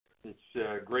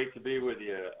It's great to be with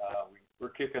you. We're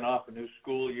kicking off a new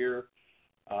school year,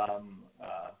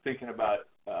 thinking about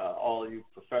all of you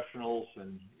professionals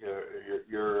and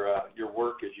your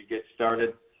work as you get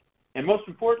started, and most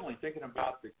importantly, thinking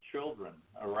about the children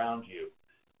around you.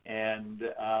 And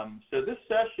so this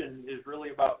session is really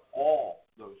about all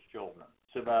those children.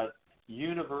 It's about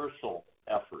universal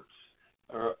efforts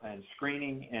and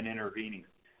screening and intervening.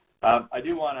 I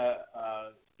do want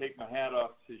to take my hat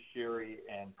off to Sherry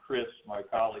and Chris, my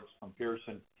colleagues from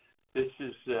Pearson. This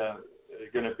is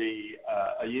going to be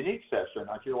a unique session.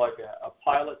 I feel like a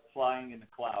pilot flying in the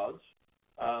clouds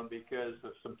because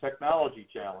of some technology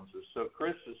challenges. So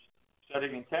Chris is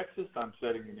sitting in Texas, I'm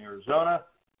sitting in Arizona,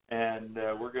 and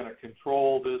we're going to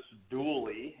control this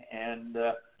dually and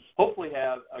hopefully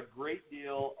have a great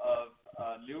deal of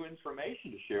new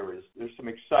information to share with us. There's some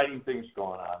exciting things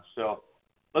going on. So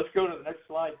let's go to the next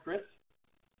slide, Chris.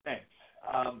 Thanks.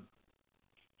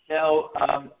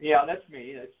 Yeah, that's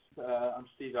me. I'm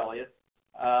Steve Elliott.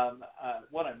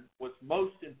 What's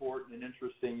most important and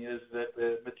interesting is that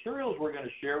the materials we're going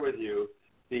to share with you,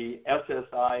 the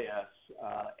SSIS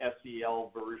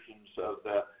SEL versions of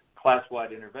the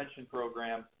Classwide Intervention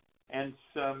Program, and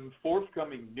some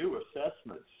forthcoming new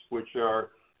assessments, which are,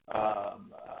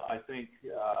 I think,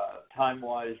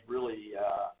 time-wise, really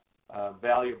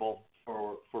valuable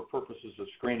for purposes of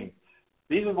screening.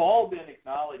 These have all been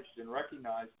acknowledged and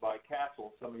recognized by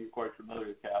CASEL, some of you are quite familiar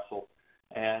with CASEL,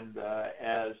 and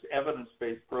as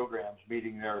evidence-based programs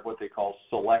meeting their what they call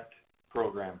select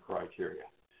program criteria.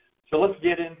 So let's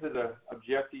get into the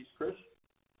objectives, Chris.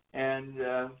 And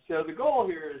so the goal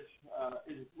here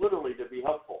is literally to be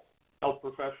helpful. Health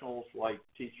professionals like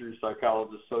teachers,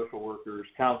 psychologists, social workers,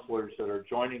 counselors that are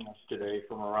joining us today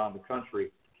from around the country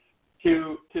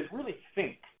to really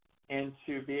think and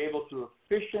to be able to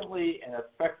efficiently and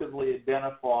effectively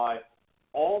identify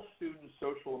all students'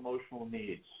 social emotional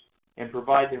needs and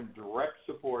provide them direct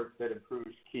support that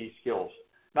improves key skills.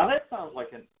 Now that sounds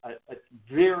like a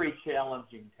very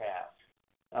challenging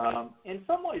task. In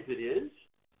some ways it is,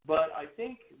 but I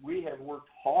think we have worked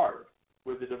hard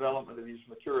with the development of these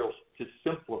materials to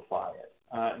simplify it.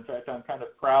 In fact, I'm kind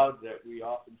of proud that we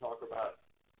often talk about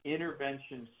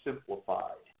intervention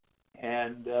simplified,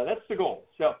 and that's the goal.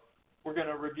 So we're going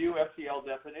to review SEL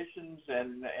definitions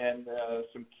and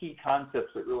some key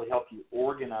concepts that really help you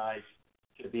organize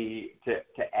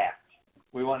to act.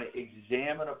 We want to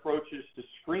examine approaches to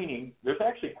screening. There's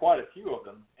actually quite a few of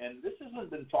them, and this hasn't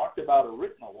been talked about or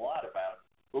written a lot about,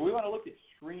 but we want to look at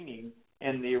screening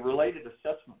and the related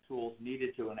assessment tools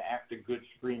needed to enact a good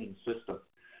screening system.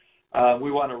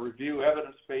 We want to review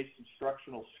evidence-based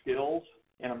instructional skills,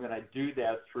 and I'm going to do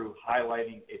that through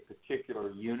highlighting a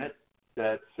particular unit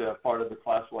that's part of the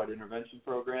Classwide Intervention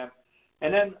Program.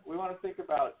 And then we want to think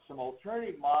about some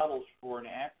alternative models for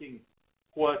enacting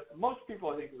what most people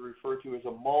I think refer to as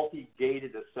a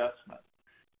multi-gated assessment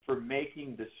for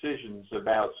making decisions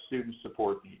about student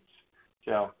support needs.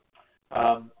 So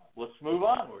let's move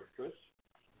onward, Chris.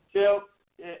 So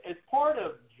as part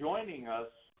of joining us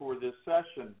for this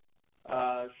session,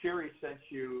 Sherry sent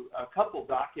you a couple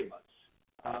documents.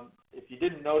 If you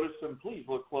didn't notice them, please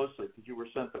look closely because you were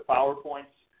sent the PowerPoints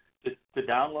to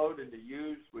download and to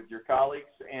use with your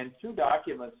colleagues, and two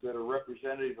documents that are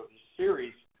representative of a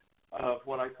series of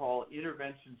what I call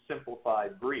intervention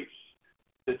simplified briefs.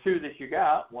 The two that you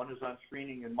got, one is on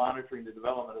screening and monitoring the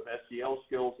development of SEL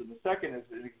skills, and the second is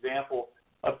an example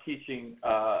of teaching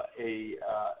a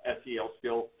SEL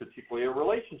skill, particularly a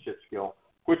relationship skill,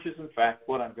 which is in fact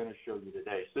what I'm going to show you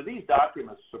today. So these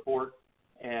documents support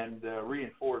and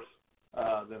reinforce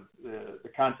the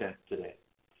content today.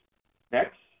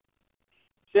 Next.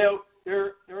 So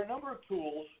there are a number of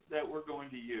tools that we're going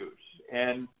to use,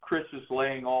 and Chris is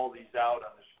laying all these out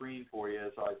on the screen for you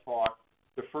as I talk.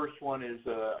 The first one is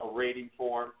a rating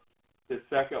form. The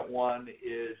second one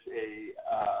is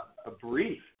a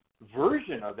brief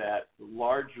version of that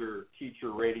larger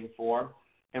teacher rating form,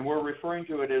 and we're referring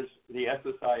to it as the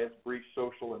SSIS Brief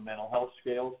Social and Mental Health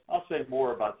Scales. I'll say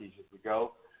more about these as we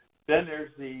go. Then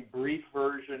there's the brief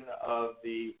version of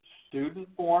the student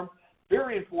form.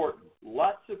 Very important.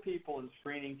 Lots of people in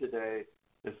screening today,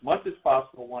 as much as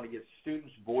possible, want to get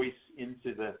students' voice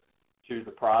into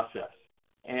the process.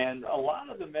 And a lot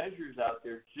of the measures out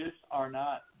there just are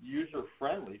not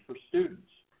user-friendly for students.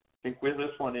 I think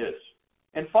this one is.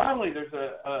 And finally, there's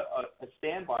a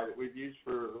standby that we've used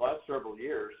for the last several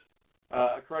years,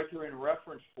 a criterion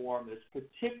reference form that's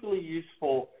particularly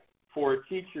useful for a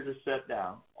teacher to set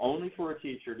down, only for a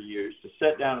teacher to use, to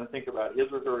sit down and think about his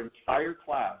or her entire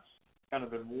class kind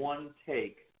of in one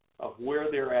take of where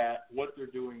they're at, what they're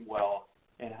doing well,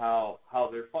 and how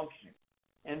they're functioning.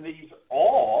 And these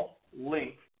all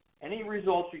link, any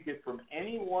results you get from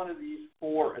any one of these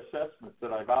 4 assessments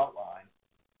that I've outlined,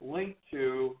 link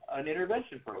to an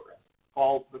intervention program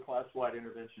called the Classwide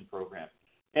Intervention Program.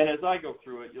 And as I go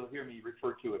through it, you'll hear me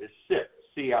refer to it as CIP,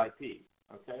 C-I-P,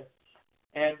 okay?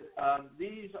 And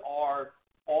these are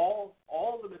all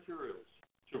the materials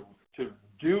to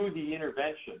do the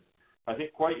intervention, I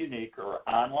think quite unique, are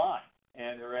online.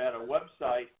 And they're at a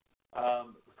website.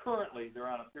 Currently, they're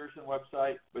on a Pearson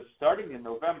website, but starting in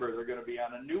November, they're going to be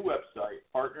on a new website.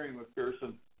 Partnering with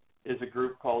Pearson is a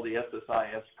group called the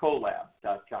SSIS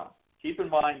SEL.com. Keep in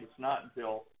mind, it's not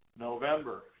until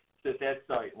November that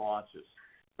site launches.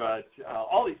 But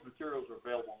all these materials are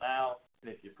available now,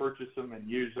 and if you purchase them and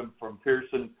use them from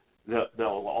Pearson, they'll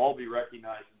all be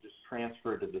recognized and just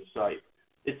transferred to the site.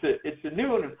 It's a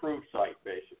new and improved site,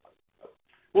 basically.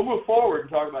 We'll move forward and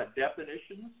talk about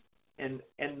definitions and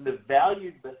the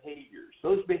valued behaviors,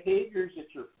 those behaviors that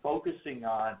you're focusing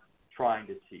on trying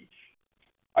to teach.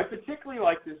 I particularly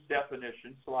like this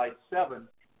definition, slide 7,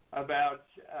 about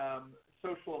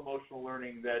social emotional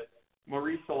learning that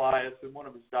Maurice Elias and one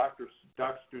of his doc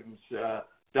students,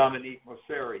 Dominique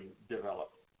Mosseri,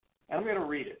 developed. And I'm going to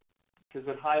read it because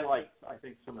it highlights, I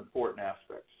think, some important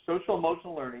aspects. Social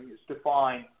emotional learning is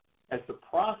defined as the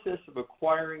process of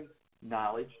acquiring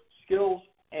knowledge, skills,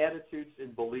 attitudes,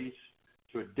 and beliefs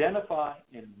to identify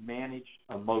and manage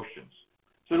emotions.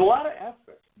 So there's a lot of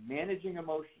aspects, managing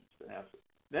emotions.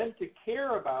 Then to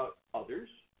care about others,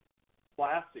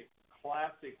 classic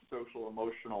social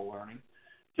emotional learning,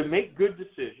 to make good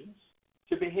decisions,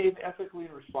 to behave ethically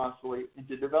and responsibly, and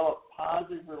to develop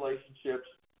positive relationships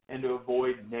and to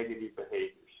avoid negative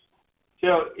behaviors.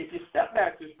 So if you step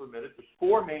back just for a minute, there's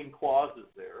 4 main clauses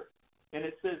there, and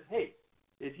it says, hey,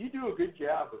 if you do a good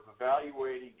job of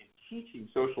evaluating and teaching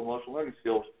social emotional learning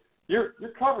skills, you're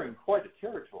covering quite a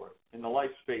territory in the life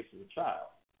space of the child.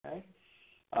 Okay?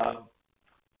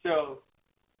 So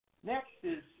next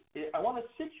is, I want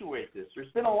to situate this.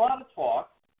 There's been a lot of talk.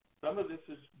 Some of this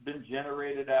has been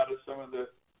generated out of some of the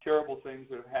terrible things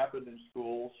that have happened in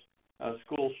schools,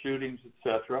 school shootings,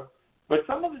 etc. But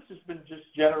some of this has been just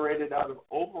generated out of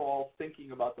overall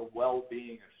thinking about the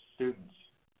well-being of students.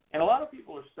 And a lot of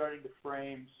people are starting to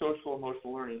frame social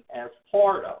emotional learning as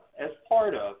part of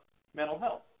mental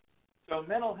health. So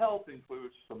mental health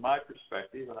includes, from my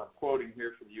perspective, and I'm quoting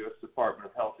here from the U.S. Department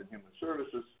of Health and Human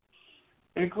Services,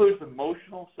 it includes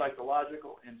emotional,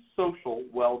 psychological, and social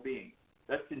well-being.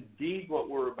 That's indeed what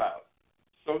we're about.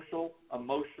 Social,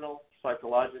 emotional,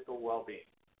 psychological well-being.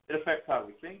 It affects how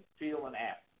we think, feel, and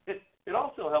act. It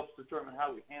also helps determine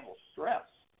how we handle stress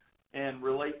and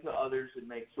relate to others and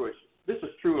make choices. This is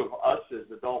true of us as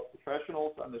adult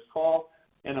professionals on this call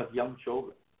and of young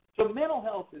children. So mental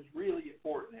health is really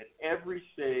important at every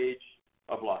stage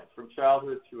of life, from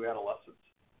childhood to adolescence.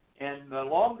 And the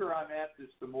longer I'm at this,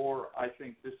 the more I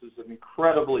think this is an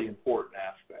incredibly important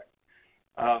aspect.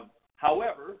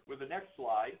 However, with the next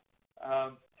slide,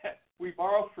 we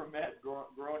borrowed from Matt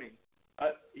Groening.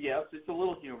 Yes, it's a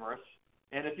little humorous.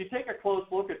 And if you take a close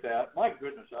look at that, my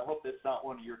goodness, I hope that's not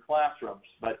one of your classrooms.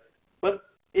 But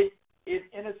it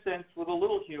in a sense, with a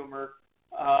little humor,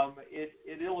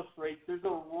 it illustrates there's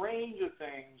a range of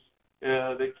things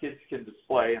that kids can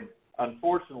display. And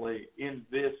unfortunately, in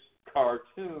this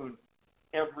cartoon,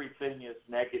 everything is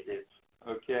negative,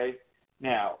 okay?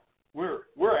 Now,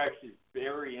 we're actually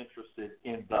very interested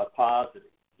in the positive,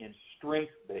 in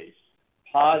strength-based,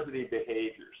 positive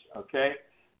behaviors, okay?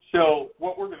 So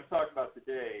what we're going to talk about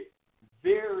today,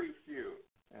 very few,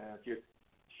 if you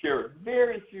share it,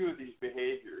 very few of these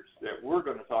behaviors that we're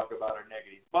going to talk about are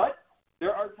negative. But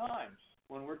there are times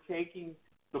when we're taking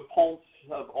the pulse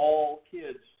of all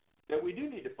kids that we do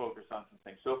need to focus on some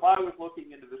things. So if I was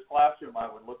looking into this classroom,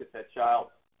 I would look at that child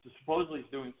who supposedly is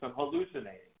doing some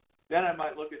hallucinating. Then I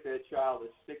might look at that child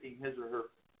that's sticking his or her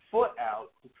foot out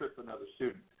to trip another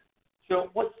student. So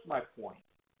what's my point?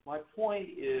 My point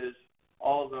is,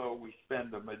 although we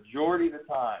spend the majority of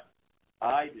the time,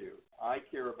 I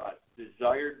care about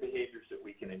desired behaviors that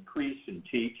we can increase and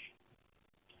teach.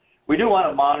 We do want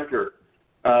to monitor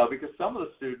because some of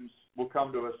the students will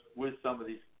come to us with some of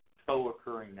these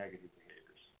co-occurring negative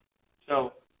behaviors.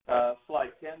 So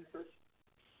slide 10, Chris.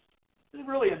 This is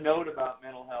really a note about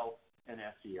mental health and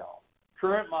SEL.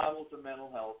 Current models of mental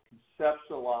health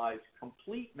conceptualize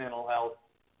complete mental health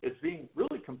as being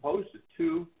really composed of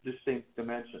 2 distinct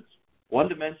dimensions. One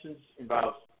dimension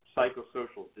involves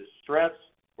psychosocial distress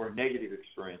or negative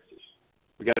experiences.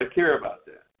 We got to care about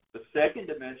that. The second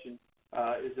dimension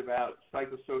is about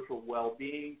psychosocial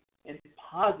well-being and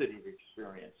positive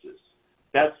experiences.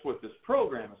 That's what this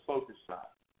program is focused on.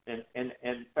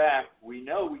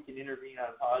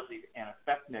 positive and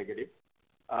affect negative.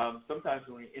 Sometimes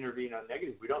when we intervene on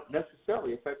negative, we don't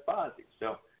necessarily affect positive.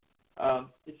 So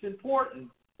it's important,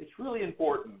 it's really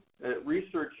important that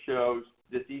research shows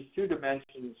that these two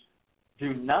dimensions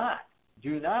do not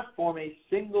form a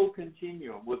single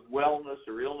continuum with wellness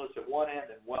or illness at one end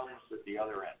and wellness at the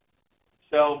other end.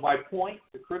 So my point,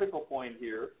 the critical point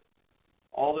here,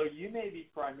 although you may be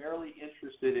primarily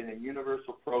interested in a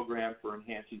universal program for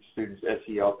enhancing students'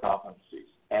 SEL competencies,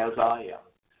 as I am,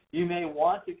 you may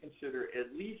want to consider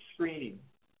at least screening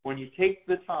when you take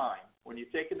the time,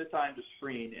 to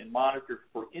screen and monitor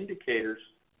for indicators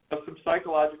of some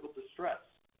psychological distress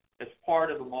as part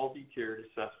of a multi-tiered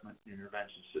assessment and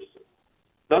intervention system.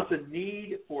 Thus, a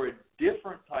need for a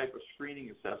different type of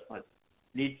screening assessment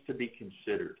needs to be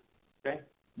considered. Okay?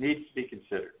 Needs to be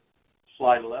considered.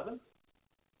 Slide 11.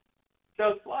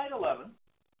 So slide 11,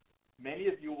 many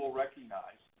of you will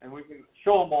recognize, and we can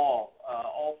show them all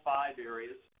 5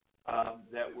 areas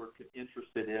that we're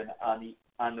interested in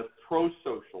on the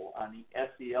pro-social, on the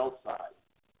SEL side: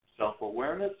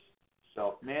 self-awareness,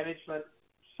 self-management,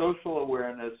 social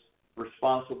awareness,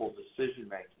 responsible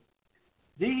decision-making.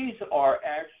 These are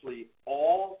actually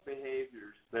all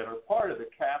behaviors that are part of the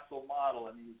CASEL model.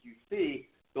 And as you see,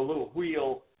 the little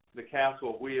wheel, the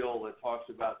CASEL wheel that talks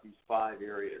about these 5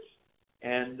 areas.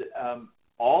 And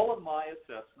all of my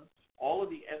assessments, all of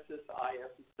the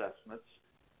SSIS assessments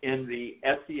in the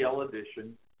SEL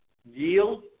edition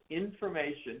yield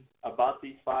information about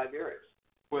these 5 areas,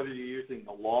 whether you're using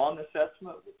the long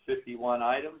assessment with 51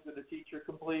 items that a teacher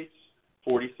completes,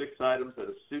 46 items that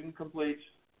a student completes,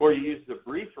 or you use the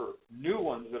briefer new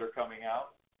ones that are coming out,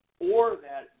 or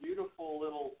that beautiful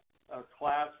little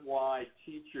class-wide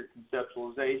teacher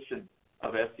conceptualization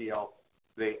of SEL.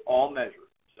 They all measure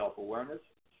self-awareness,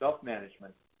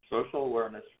 self-management, social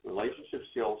awareness, relationship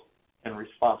skills, and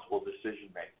responsible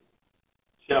decision-making.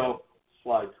 So,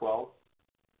 slide 12.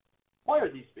 Why are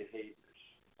these behaviors?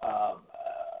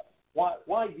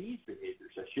 Why these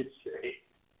behaviors, I should say?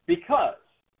 Because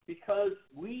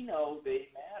we know they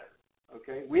matter,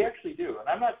 okay? We actually do. And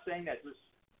I'm not saying that just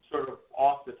sort of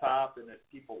off the top and that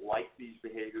people like these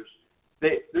behaviors.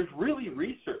 There's really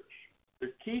research.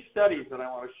 There's key studies that I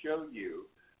want to show you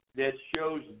that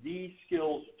shows these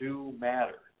skills do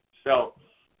matter. So,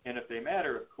 and if they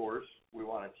matter, of course, we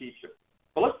want to teach them.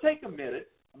 But let's take a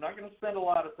minute. I'm not going to spend a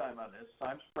lot of time on this.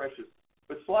 Time's precious.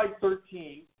 But slide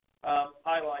 13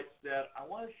 highlights that I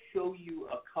want to show you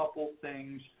a couple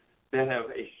things that have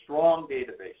a strong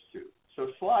database too. So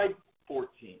slide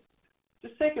 14.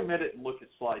 Just take a minute and look at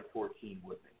slide 14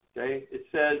 with me, okay? It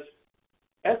says,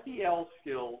 SEL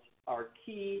skills are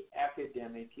key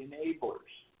academic enablers.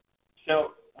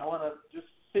 So I want to just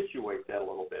situate that a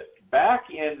little bit. Back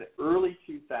in early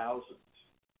 2000s,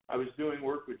 I was doing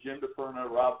work with Jim DePerna,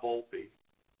 Rob Volpe,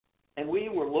 and we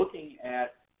were looking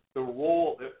at the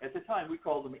role, at the time we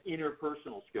called them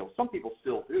interpersonal skills. Some people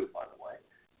still do, by the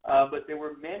way. But there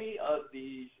were many of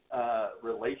these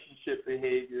relationship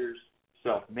behaviors,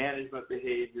 self-management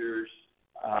behaviors,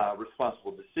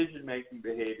 responsible decision-making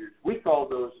behaviors. We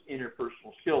called those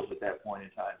interpersonal skills at that point in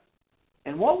time.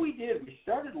 And what we did, we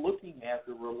started looking at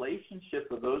the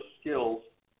relationship of those skills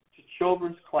to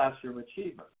children's classroom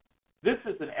achievement. This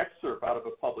is an excerpt out of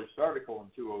a published article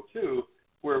in 2002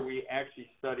 where we actually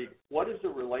studied what is the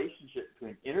relationship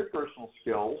between interpersonal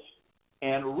skills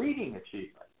and reading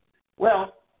achievement.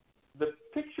 Well, the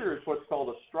picture is what's called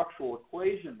a structural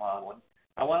equation modeling.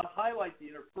 I want to highlight the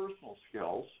interpersonal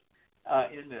skills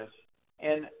in this,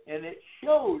 and it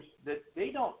shows that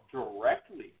they don't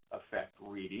directly affect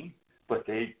reading, but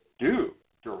they do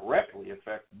directly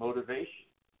affect motivation.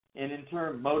 And in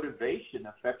turn, motivation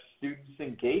affects students'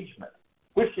 engagement,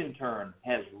 which in turn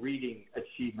has reading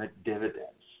achievement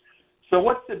dividends. So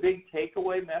what's the big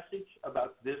takeaway message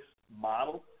about this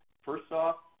model? First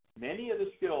off, many of the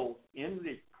skills in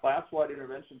the Classwide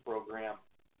Intervention Program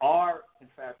are, in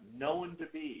fact, known to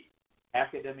be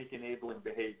academic enabling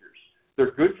behaviors.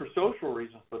 They're good for social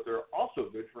reasons, but they're also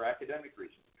good for academic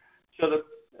reasons. So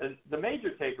the major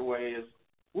takeaway is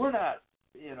we're not,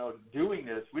 doing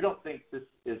this. We don't think this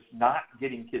is not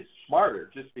getting kids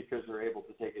smarter just because they're able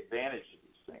to take advantage of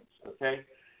these things, okay?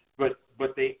 But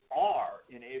they are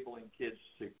enabling kids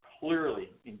to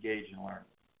clearly engage in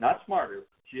learning. Not smarter,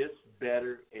 just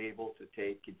better able to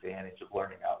take advantage of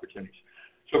learning opportunities.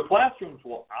 So classrooms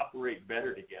will operate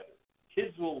better together.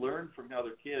 Kids will learn from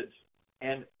other kids,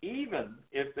 and even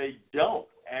if they don't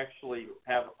actually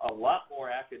have a lot more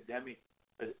academic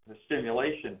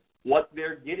stimulation, what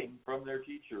they're getting from their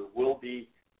teacher will be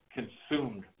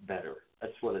consumed better.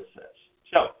 That's what it says.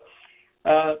 So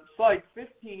slide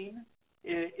 15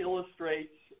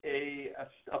 illustrates a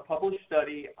published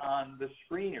study on the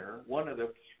screener, one of the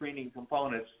screening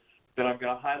components that I'm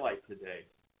going to highlight today.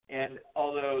 And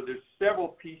although there's several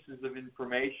pieces of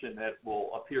information that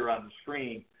will appear on the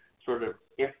screen, sort of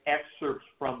excerpts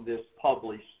from this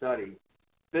published study,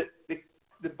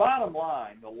 the bottom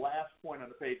line, the last point on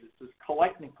the page, is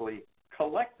collectively,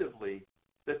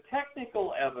 the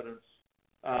technical evidence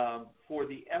for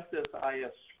the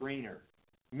SSIS screener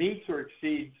meets or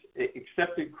exceeds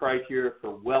accepted criteria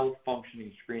for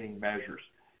well-functioning screening measures.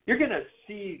 You're going to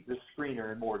see the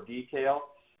screener in more detail,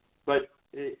 but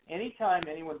anytime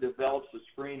anyone develops a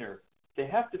screener, they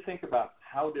have to think about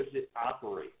how does it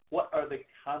operate? What are the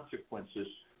consequences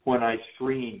when I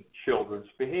screen children's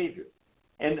behavior?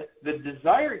 And the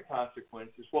desired consequence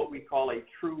is what we call a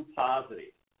true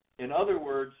positive. In other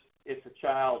words, if a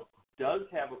child does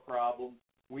have a problem,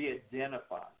 we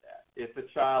identify that. If a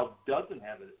child doesn't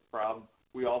have a problem,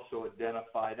 we also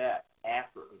identify that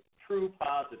accurately. True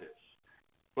positives.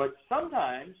 But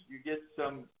sometimes you get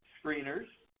some screeners,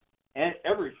 and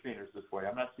every screener is this way.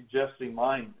 I'm not suggesting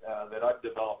mine that I've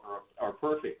developed are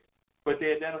perfect, but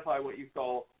they identify what you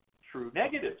call true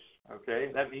negatives.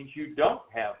 Okay, that means you don't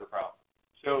have the problem.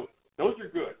 So those are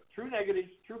good. True negatives,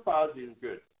 true positives are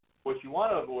good. What you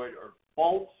want to avoid are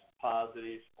false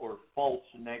positives or false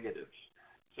negatives.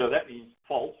 So that means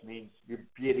false means you're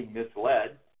getting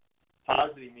misled.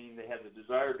 Positive means they have the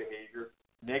desired behavior.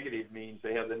 Negative means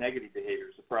they have the negative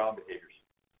behaviors, the problem behaviors.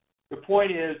 The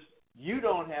point is, you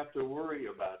don't have to worry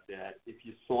about that if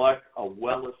you select a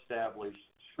well-established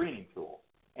screening tool.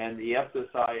 And the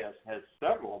SSIS has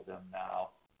several of them now,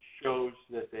 shows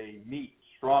that they meet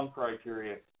strong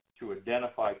criteria to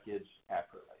identify kids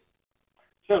accurately.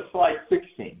 So slide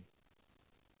 16.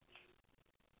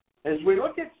 As we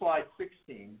look at slide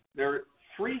 16, there are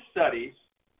three studies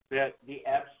that the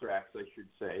abstracts, I should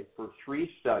say, for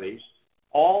three studies,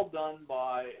 all done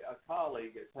by a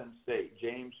colleague at Penn State,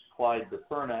 James Clyde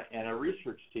DePerna, and a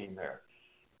research team there.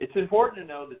 It's important to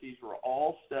know that these were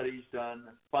all studies done,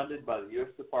 funded by the U.S.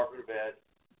 Department of Ed,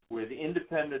 with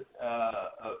independent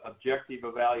objective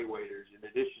evaluators in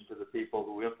addition to the people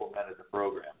who implemented the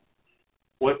program.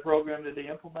 What program did they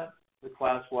implement? The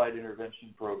Classwide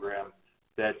Intervention Program.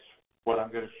 That's what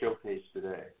I'm going to showcase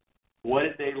today. What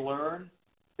did they learn?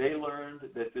 They learned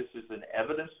that this is an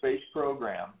evidence-based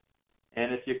program.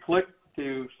 And if you click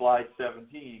to slide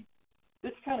 17,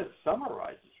 this kind of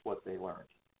summarizes what they learned.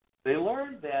 They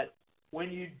learned that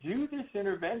when you do this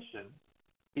intervention,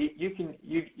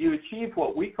 you achieve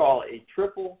what we call a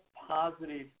triple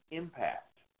positive impact.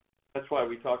 That's why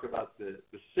we talk about the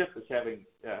SIP as having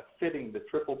fitting the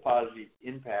triple positive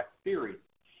impact theory.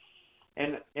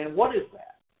 And what is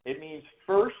that? It means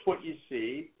first what you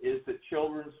see is that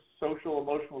children's social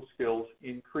emotional skills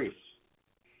increase.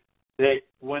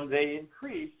 When they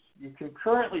increase, you can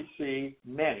currently see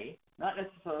many, not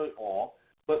necessarily all,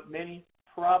 but many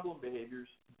problem behaviors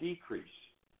decrease.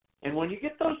 And when you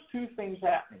get those two things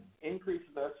happening, increase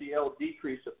of SEL,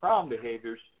 decrease of problem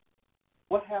behaviors,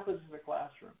 what happens in the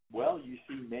classroom? Well, you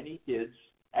see many kids,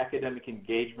 academic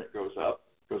engagement goes up.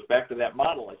 Goes back to that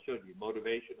model I showed you,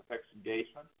 motivation affects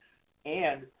engagement.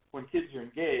 And when kids are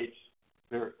engaged,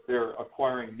 they're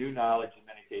acquiring new knowledge in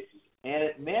many cases, and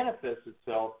it manifests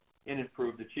itself in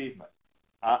improved achievement.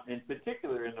 In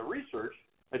particular, in the research,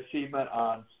 achievement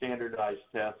on standardized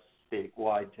tests,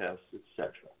 statewide tests,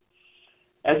 etc.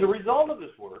 As a result of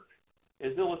this work,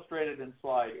 as illustrated in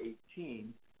slide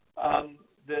 18,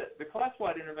 the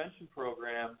Classwide Intervention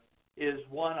Program is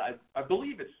one, I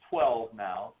believe it's 12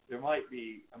 now. There might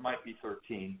be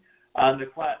 13 on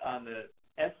the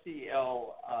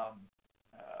SEL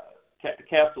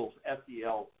CASEL's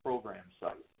SEL program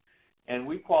site, and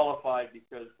we qualified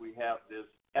because we have this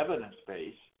evidence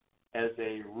base as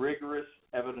a rigorous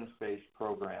evidence-based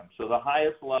program. So the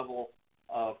highest level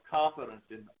of confidence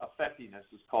in effectiveness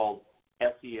is called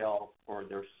SEL, or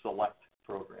their SELECT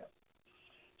program.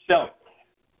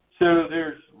 So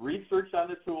there's research on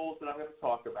the tools that I'm going to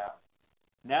talk about.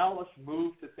 Now let's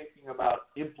move to thinking about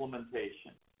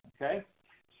implementation. Okay,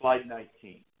 slide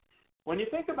 19. When you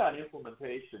think about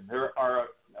implementation, there are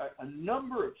a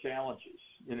number of challenges.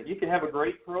 You can have a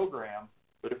great program,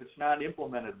 but if it's not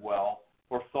implemented well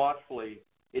or thoughtfully,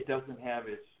 it doesn't have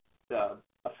its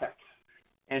effects.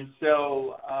 And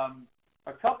so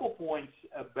a couple points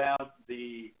about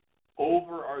the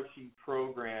overarching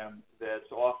program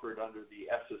that's offered under the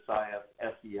SSIS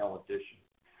SEL edition.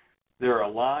 There are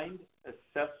aligned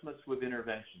assessments with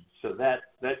interventions. So that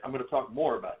I'm going to talk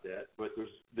more about that, but there's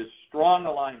this strong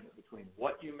alignment between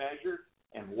what you measure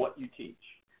and what you teach.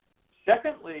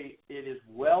 Secondly, it is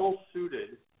well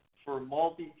suited for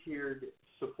multi-tiered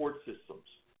support systems.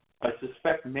 I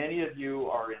suspect many of you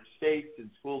are in states and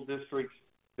school districts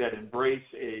that embrace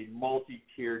a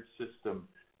multi-tiered system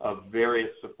of various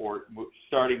support,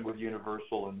 starting with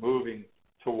universal and moving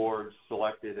towards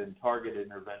selected and targeted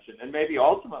intervention, and maybe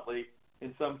ultimately,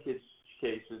 in some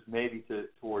cases, maybe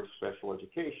towards special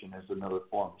education as another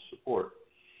form of support.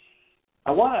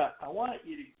 I want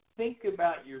you to think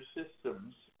about your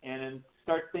systems and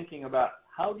start thinking about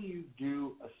how do you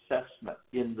do assessment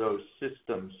in those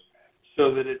systems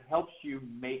so that it helps you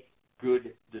make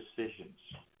good decisions.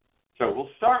 So we'll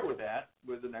start with that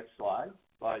with the next slide,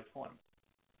 slide 20.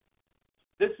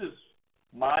 This is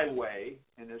my way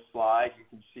in this slide. You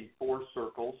can see 4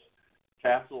 circles,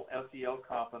 CASEL SEL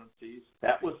competencies.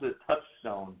 That was the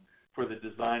touchstone for the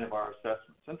design of our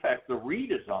assessments. In fact, the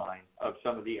redesign of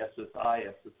some of the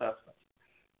SSIS assessments.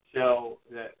 So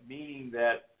that meaning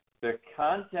that the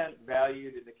content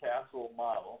valued in the CASEL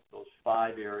model, those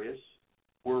 5 areas,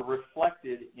 were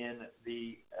reflected in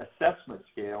the assessment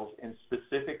scales and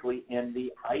specifically in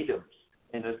the items,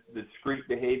 in the discrete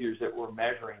behaviors that we're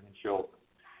measuring in children.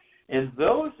 In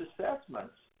those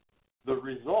assessments, the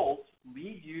results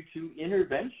lead you to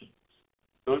interventions.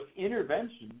 Those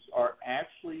interventions are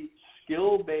actually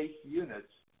skill-based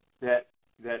units that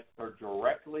are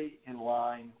directly in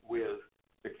line with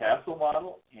the CASEL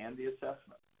model and the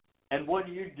assessment. And when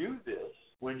you do this,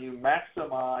 when you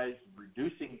maximize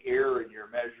reducing error in your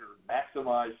measure,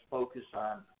 maximize focus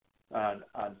on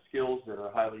skills that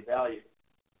are highly valued,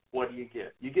 what do you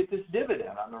get? You get this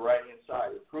dividend on the right-hand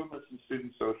side, improvements in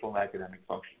student social and academic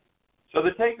function. So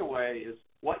the takeaway is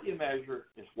what you measure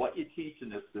is what you teach in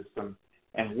this system,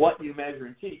 and what you measure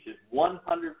and teach is 100%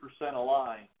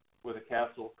 aligned with a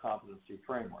CASEL competency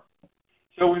framework.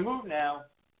 So we move now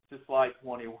to slide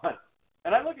 21.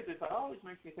 And I look at this, it always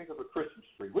makes me think of a Christmas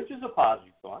tree, which is a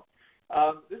positive thought.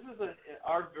 This is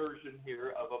our version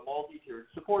here of a multi-tiered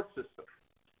support system.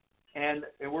 And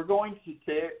we're going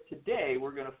to, today,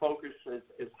 we're going to focus,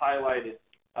 as highlighted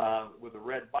with a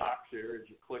red box here, as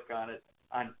you click on it,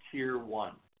 on Tier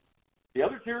 1. The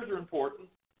other tiers are important,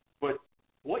 but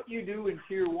what you do in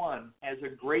Tier 1 has a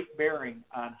great bearing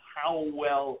on how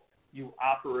well you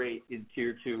operate in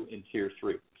Tier 2 and Tier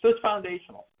 3. So it's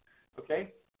foundational,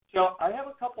 okay? So I have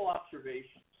a couple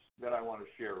observations that I want to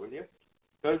share with you.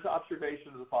 Those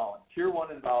observations are the following. Tier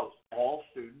 1 involves all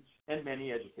students and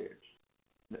many educators.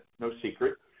 No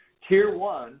secret. Tier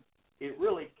 1, it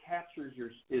really captures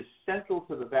is central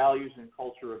to the values and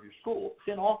culture of your school.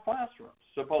 It's in all classrooms,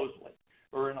 supposedly,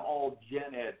 or in all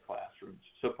gen ed classrooms,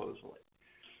 supposedly.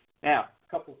 Now,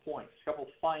 a couple points, a couple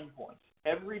fine points.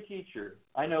 Every teacher,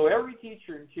 I know every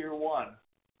teacher in Tier 1,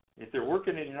 if they're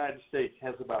working in the United States,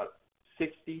 has about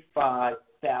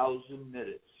 65,000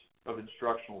 minutes of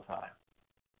instructional time.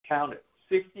 Count it,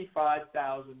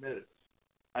 65,000 minutes.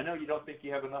 I know you don't think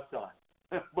you have enough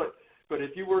time, but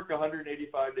if you work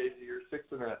 185 days a year,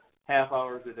 6.5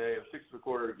 hours a day, or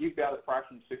 6.25, you've got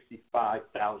approximately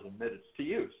 65,000 minutes to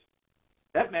use.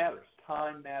 That matters.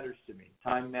 Time matters to me.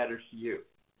 Time matters to you.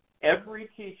 Every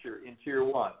teacher in Tier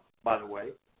 1, by the way,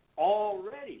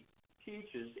 already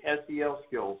teaches SEL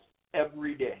skills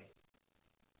every day.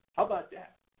 How about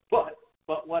that?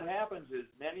 But what happens is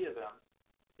many of them,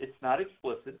 it's not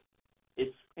explicit.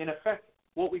 It's, in effect,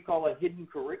 what we call a hidden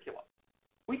curriculum.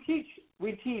 We teach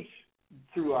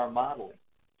through our modeling,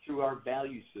 through our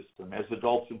value system as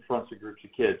adults in front of groups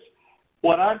of kids.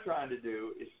 What I'm trying to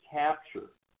do is capture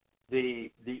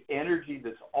the energy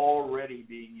that's already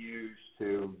being used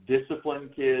to discipline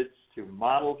kids, to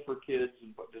model for kids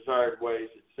in desired ways,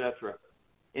 etc.,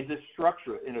 and to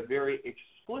structure it in a very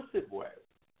explicit way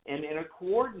and in a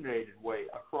coordinated way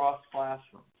across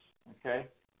classrooms, okay?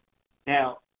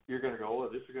 Now, you're going to go, well,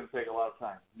 this is going to take a lot of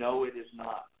time. No, it is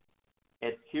not.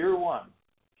 At Tier 1,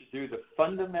 to do the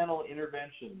fundamental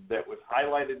intervention that was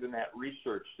highlighted in that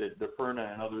research that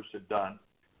DeFerna and others have done,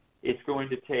 it's going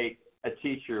to take a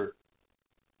teacher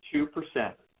 2%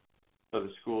 of the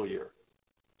school year.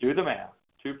 Do the math.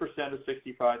 2% of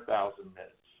 65,000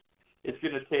 minutes. It's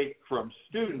going to take from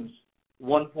students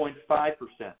 1.5%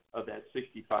 of that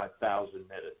 65,000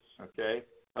 minutes, okay,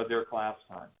 of their class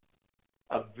time.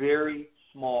 A very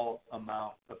small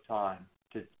amount of time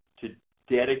to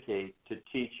dedicate to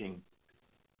teaching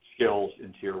skills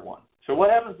in Tier 1. So what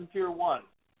happens in Tier 1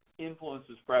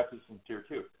 influences practice in Tier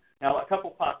 2. Now, a couple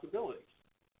possibilities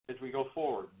as we go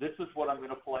forward. This is what I'm going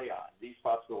to play on, these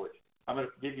possibilities. I'm going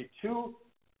to give you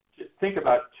think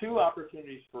about two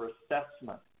opportunities for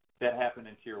assessment that happen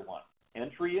in Tier 1.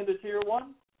 Entry into Tier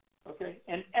 1, okay,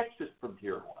 and exit from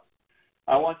Tier 1.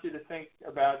 I want you to think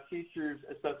about teachers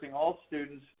assessing all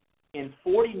students in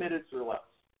 40 minutes or less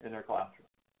in their classroom.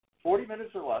 40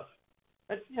 minutes or less,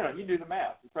 That's, you do the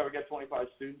math. You probably got 25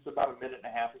 students, about a minute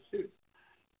and a half a student.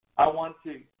 I want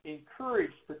to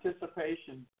encourage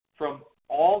participation from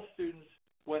all students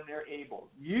when they're able.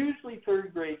 Usually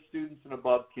third grade students and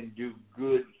above can do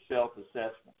good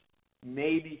self-assessments,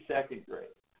 maybe second grade.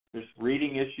 There's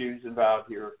reading issues involved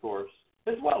here, of course,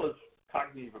 as well as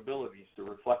cognitive abilities to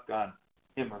reflect on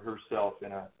him or herself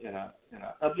in a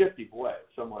objective way,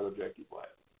 somewhat objective way.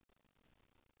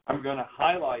 I'm going to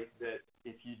highlight that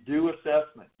if you do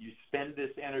assessment, you spend this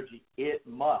energy, it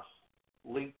must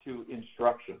link to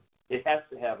instruction. It has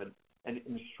to have an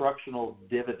instructional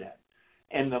dividend.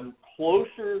 And the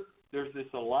closer there's this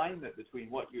alignment between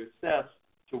what you assess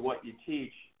to what you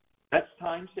teach, that's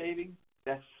time saving,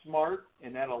 that's smart,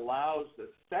 and that allows the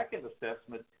second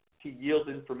assessment to yield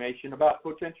information about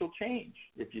potential change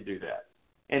if you do that.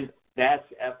 And that's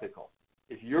ethical.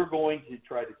 If you're going to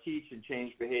try to teach and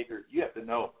change behavior, you have to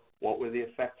know what were the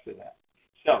effects of that.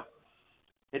 So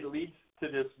it leads to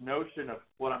this notion of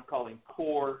what I'm calling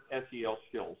core SEL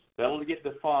skills. That'll get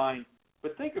defined,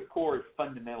 but think of core as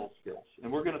fundamental skills.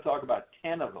 And we're going to talk about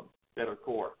 10 of them that are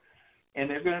core. And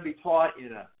they're going to be taught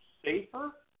in a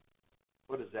safer,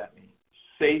 what does that mean?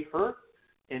 Safer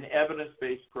and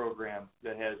evidence-based program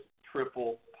that has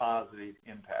triple positive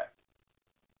impact.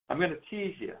 I'm going to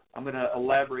tease you. I'm going to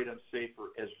elaborate on safer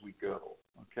as we go,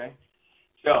 okay?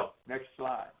 So, next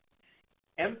slide.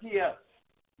 MTS,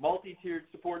 multi-tiered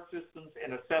support systems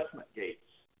and assessment gates.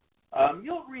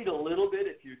 You'll read a little bit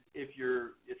if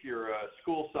you're a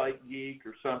school site geek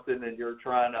or something and you're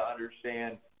trying to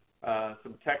understand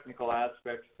some technical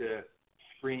aspects to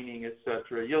screening,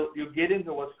 etc. You'll get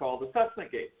into what's called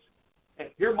assessment gates. And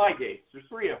here are my gates. There's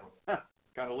 3 of them.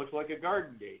 Kind of looks like a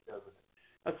garden gate, doesn't it?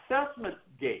 Assessment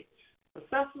gates.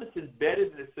 Assessments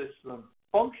embedded in the system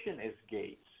function as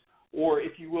gates, or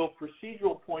if you will,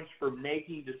 procedural points for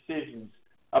making decisions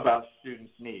about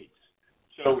students' needs.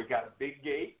 So we've got a big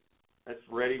gate that's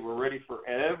ready. We're ready for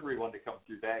everyone to come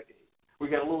through that gate. We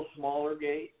got a little smaller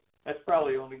gate. That's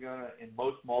probably only going to, in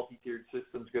most multi-tiered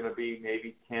systems, going to be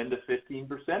maybe 10 to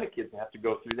 15% of kids have to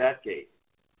go through that gate.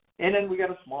 And then we got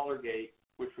a smaller gate,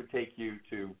 which would take you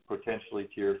to potentially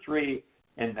tier 3,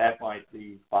 and that might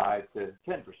be 5 to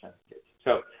 10% of kids.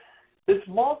 So this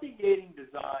multi-gating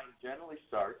design generally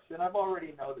starts, and I've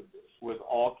already noted this, with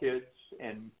all kids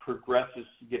and progresses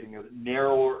to getting a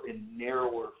narrower and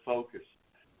narrower focus.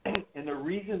 And the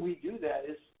reason we do that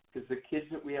is because the kids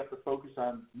that we have to focus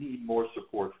on need more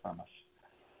support from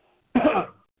us.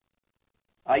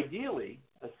 Ideally,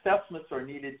 assessments are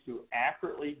needed to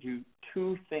accurately do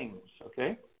 2 things,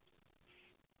 okay?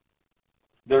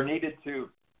 They're needed to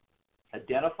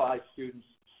identify students'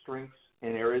 strengths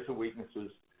and areas of weaknesses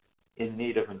in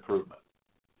need of improvement.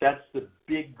 That's the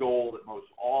big goal that most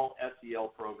all SEL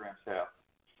programs have.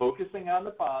 Focusing on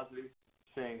the positive,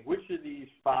 saying which of these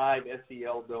 5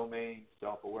 SEL domains,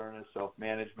 self-awareness,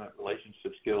 self-management,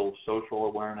 relationship skills, social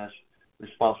awareness,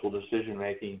 responsible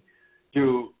decision-making,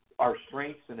 are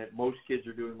strengths and that most kids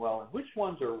are doing well, and which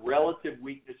ones are relative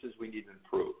weaknesses we need to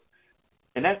improve.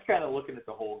 And that's kind of looking at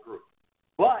the whole group.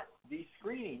 But these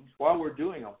screenings, while we're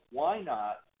doing them, why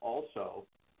not also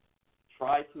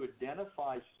try to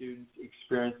identify students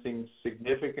experiencing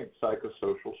significant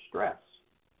psychosocial stress?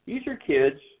 These are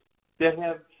kids that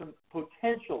have some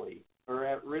potentially or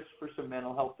at risk for some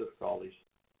mental health difficulties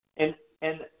and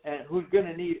who's going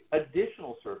to need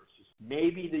additional services.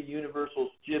 Maybe the universal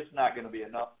is just not going to be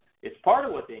enough. It's part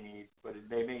of what they need, but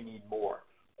they may need more.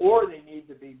 Or they need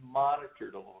to be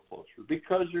monitored a little closer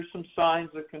because there's some signs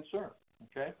of concern,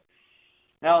 okay?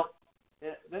 Now,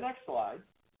 the next slide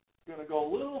is going to go a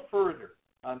little further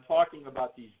on talking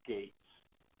about these gates.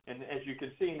 And as you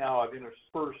can see now, I've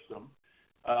interspersed them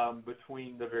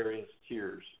between the various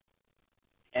tiers.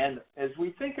 And as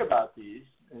we think about these,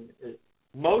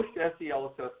 most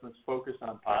SEL assessments focus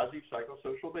on positive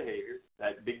psychosocial behavior,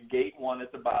 that big gate 1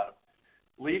 at the bottom,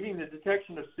 leaving the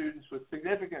detection of students with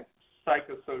significant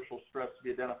psychosocial stress to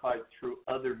be identified through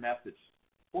other methods.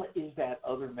 What is that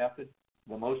other method?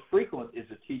 The most frequent is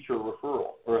a teacher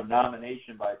referral or a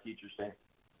nomination by a teacher saying,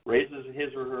 raises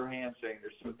his or her hand saying,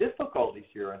 there's some difficulties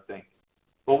here, I think.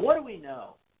 But what do we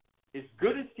know? As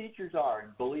good as teachers are,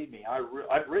 and believe me, I've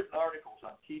written articles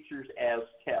on teachers as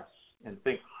tests and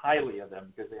think highly of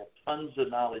them because they have tons of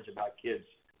knowledge about kids.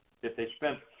 If they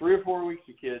spent 3 or 4 weeks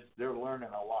with kids, they're learning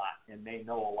a lot and they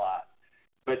know a lot.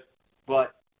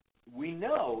 But we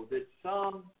know that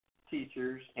some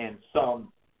teachers and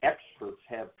some experts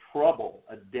have trouble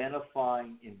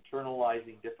identifying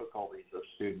internalizing difficulties of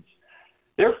students.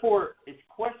 Therefore, it's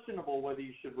questionable whether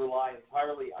you should rely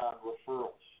entirely on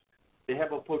referrals. They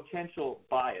have a potential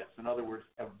bias, in other words,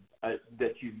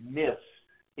 that you miss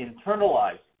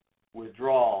internalized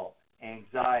withdrawal,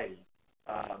 anxiety,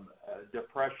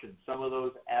 depression, some of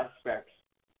those aspects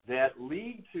that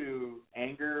lead to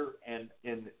anger and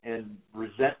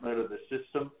resentment of the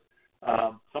system,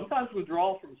 sometimes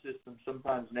withdrawal from the system,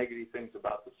 sometimes negative things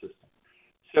about the system.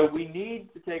 So we need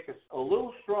to take a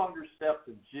little stronger step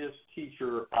than just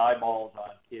teacher eyeballs on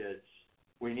kids.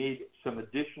 We need some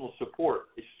additional support.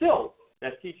 It's still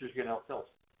that teacher's going to help tell us,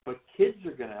 but kids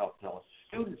are going to help tell us.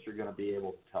 Students are going to be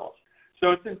able to tell us.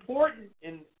 So it's important,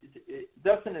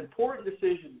 that's an important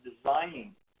decision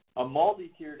designing a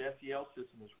multi-tiered SEL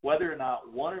system is whether or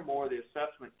not one or more of the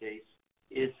assessment gates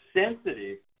is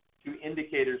sensitive to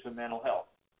indicators of mental health.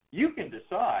 You can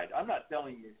decide. I'm not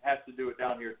telling you have to do it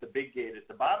down here at the big gate at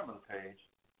the bottom of the page,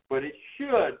 but it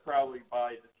should probably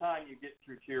by the time you get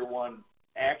through Tier 1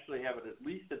 actually have it at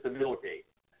least at the middle gate.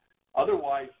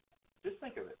 Otherwise, just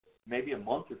think of it. Maybe a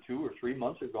month or 2 or 3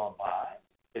 months have gone by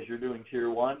as you're doing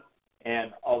Tier 1,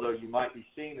 and although you might be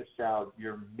seeing this child,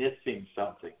 you're missing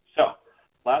something. So,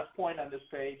 last point on this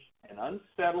page, an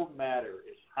unsettled matter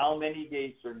is how many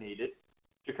gates are needed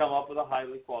to come up with a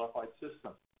highly qualified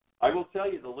system. I will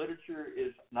tell you the literature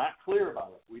is not clear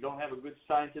about it. We don't have a good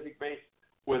scientific base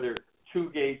whether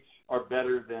 2 gates are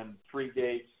better than 3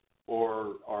 gates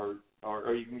or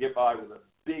you can get by with a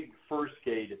big first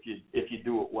gate if you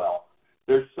do it well.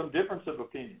 There's some difference of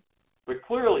opinion. But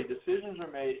clearly decisions are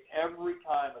made every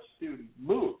time a student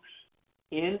moves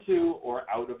into or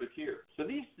out of a tier. So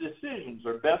these decisions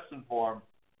are best informed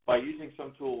by using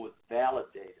some tool with valid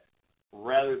data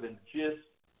rather than just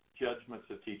judgments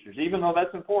of teachers. Even though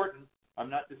that's important, I'm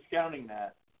not discounting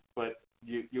that, but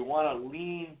you want to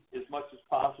lean as much as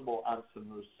possible on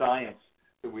some of the science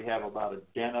that we have about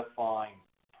identifying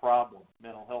problems,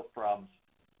 mental health problems,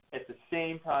 at the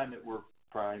same time that we're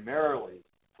primarily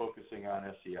focusing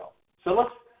on SEL. So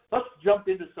let's jump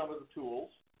into some of the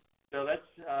tools. So that's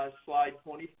slide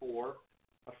 24.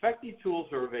 Effective tools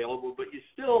are available, but you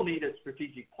still need a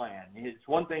strategic plan. It's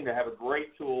one thing to have a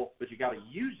great tool, but you got to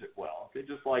use it well. Okay?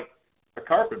 Just like a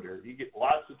carpenter, you get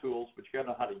lots of tools, but you got to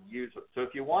know how to use them. So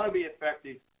if you want to be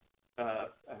effective,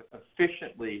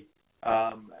 efficiently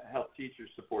help teachers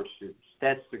support students,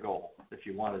 that's the goal if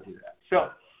you want to do that.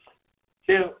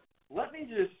 So let me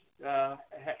just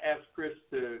ask Chris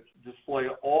to display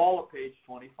all of page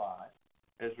 25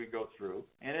 as we go through.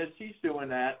 And as he's doing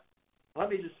that, let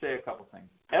me just say a couple things.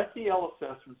 SEL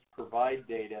assessments provide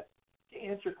data to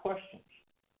answer questions.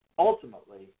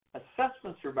 Ultimately,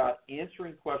 assessments are about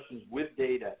answering questions with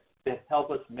data that help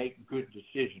us make good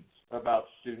decisions about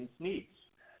students' needs.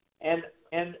 And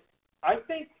I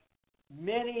think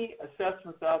many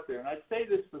assessments out there, and I say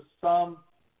this with some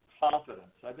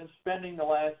confidence. I've been spending the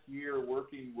last year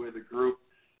working with a group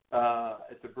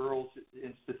at the Burroughs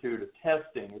Institute of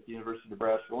Testing at the University of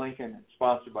Nebraska-Lincoln,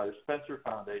 sponsored by the Spencer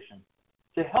Foundation,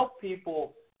 to help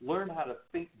people learn how to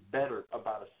think better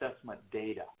about assessment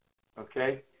data,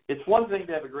 okay? It's one thing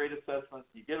to have a great assessment,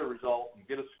 you get a result, you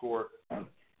get a score,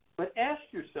 but ask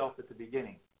yourself at the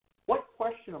beginning, what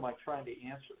question am I trying to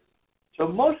answer? So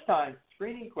most times,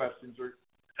 screening questions are,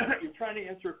 you're trying to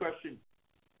answer a question,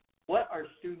 what are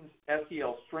students'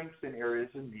 SEL strengths and areas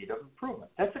in need of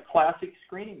improvement? That's a classic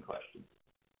screening question.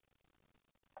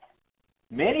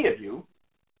 Many of you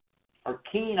are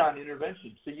keen on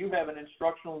intervention, so you have an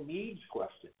instructional needs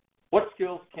question. What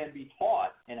skills can be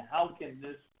taught, and how can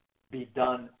this be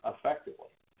done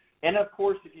effectively? And, of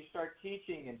course, if you start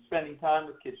teaching and spending time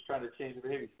with kids trying to change their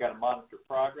behavior, you've got to monitor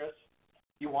progress.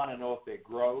 You want to know if they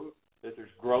grow, that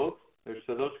there's growth.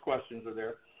 So those questions are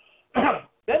there.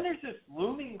 Then there's this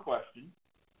looming question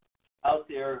out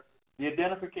there, the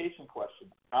identification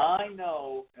question. I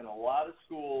know in a lot of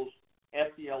schools,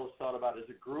 SEL is thought about as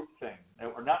a group thing, and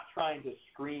we're not trying to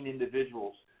screen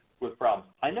individuals with problems.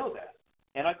 I know that,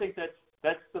 and I think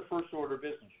that's the first order of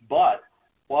business. But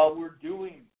while we're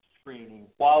doing screening,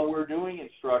 while we're doing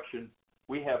instruction,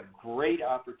 we have great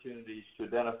opportunities to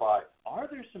identify, are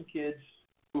there some kids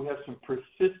who have some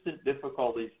persistent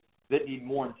difficulties that need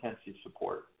more intensive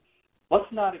support?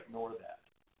 Let's not ignore that.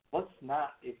 Let's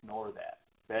not ignore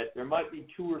that there might be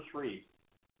 2 or 3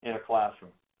 in a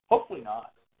classroom. Hopefully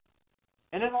not.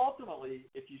 And then ultimately,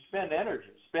 if you spend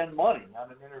energy, spend money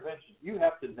on an intervention, you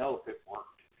have to know if it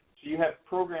worked. So you have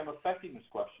program effectiveness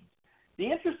questions.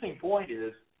 The interesting point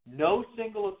is no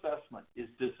single assessment is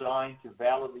designed to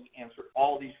validly answer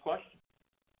all these questions.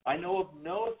 I know of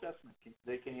no assessment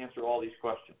that can answer all these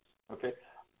questions. Okay?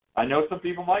 I know some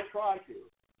people might try to,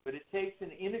 but it takes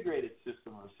an integrated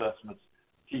system of assessments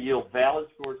to yield valid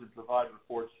scores and provide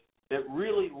reports that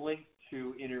really link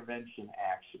to intervention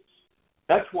actions.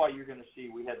 That's why you're going to see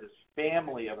we had this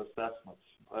family of assessments,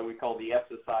 that we call the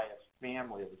SSIS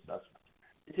family of assessments.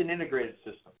 It's an integrated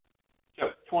system.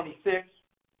 So 26,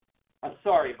 I'm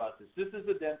sorry about this. This is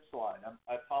a dense slide.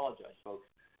 I apologize, folks.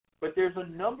 But there's a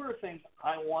number of things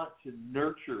I want to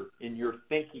nurture in your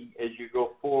thinking as you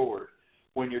go forward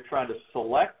when you're trying to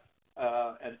select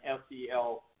an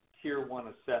SEL Tier 1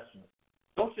 assessment.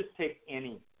 Don't just take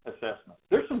any assessment.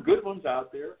 There's some good ones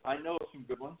out there. I know some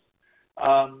good ones.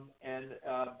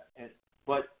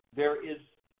 But there is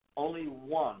only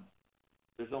one.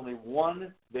 There's only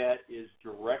one that is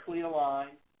directly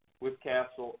aligned with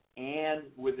CASEL and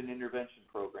with an intervention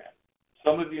program.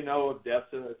 Some of you know of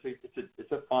DESA.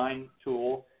 It's a fine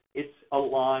tool. It's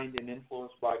aligned and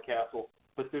influenced by CASEL,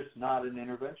 but there's not an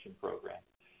intervention program.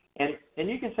 And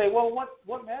you can say, well,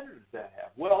 what matter does that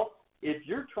have? Well, if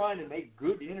you're trying to make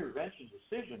good intervention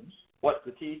decisions, what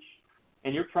to teach,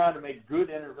 and you're trying to make good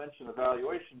intervention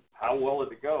evaluations, how well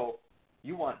did it go,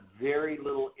 you want very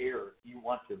little error. You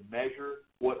want to measure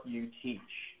what you teach,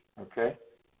 okay?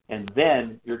 And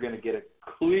then you're going to get a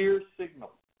clear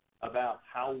signal about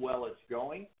how well it's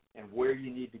going and where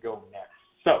you need to go next.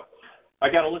 So I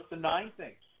got a list of 9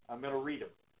 things. I'm going to read them.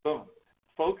 Boom.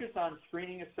 Focus on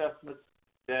screening assessments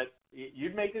that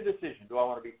you'd make the decision. Do I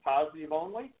want to be positive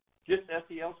only, just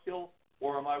SEL skills,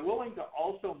 or am I willing to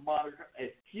also monitor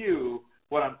a few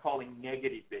what I'm calling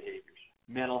negative behaviors,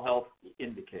 mental health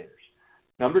indicators?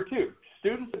 Number 2,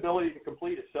 students' ability to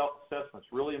complete a self-assessment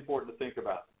is really important to think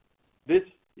about. This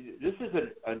is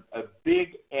a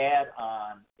big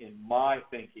add-on in my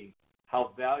thinking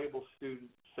how valuable student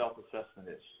self-assessment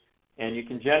is. And you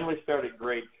can generally start at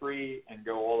grade 3 and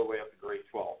go all the way up to grade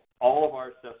 12. All of our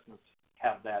assessments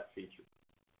have that feature.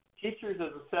 Teachers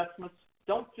as assessments,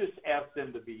 don't just ask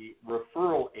them to be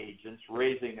referral agents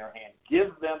raising their hand. Give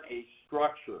them a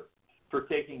structure for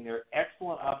taking their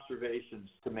excellent observations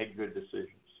to make good decisions.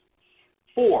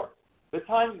 4, the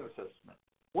timing of assessment.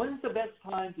 When's the best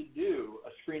time to do a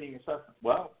screening assessment?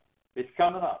 Well, it's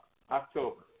coming up,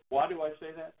 October. Why do I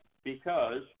say that?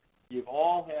 Because you've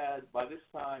all had, by this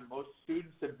time, most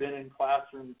students have been in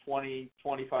classroom 20,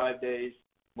 25 days.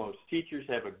 Most teachers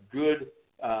have a good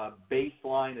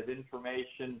baseline of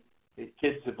information. The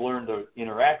kids have learned to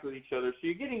interact with each other. So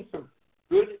you're getting some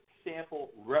good sample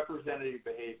representative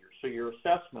behavior. So your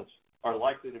assessments are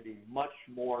likely to be much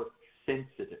more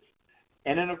sensitive.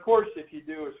 And then, of course, if you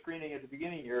do a screening at the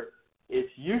beginning of the year,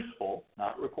 it's useful,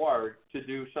 not required, to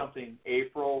do something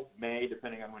April, May,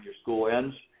 depending on when your school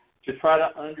ends, to try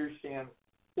to understand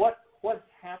what's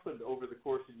happened over the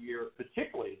course of the year,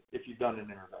 particularly if you've done an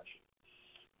intervention.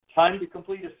 Time to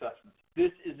complete assessments.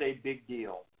 This is a big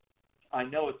deal. I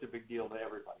know it's a big deal to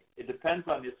everybody. It depends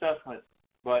on the assessment,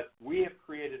 but we have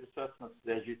created assessments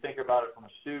that, as you think about it from a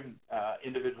student,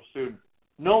 individual student,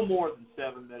 no more than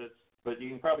 7 minutes, but you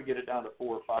can probably get it down to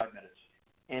 4 or 5 minutes.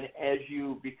 And as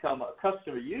you become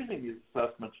accustomed to using these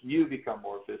assessments, you become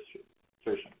more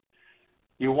efficient.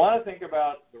 You want to think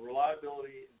about the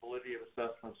reliability and validity of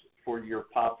assessments for your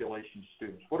population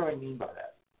students. What do I mean by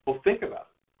that? Well, think about it.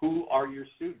 Who are your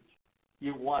students?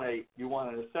 You want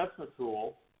an assessment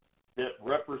tool that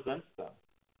represents them.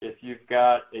 If you've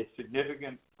got a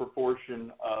significant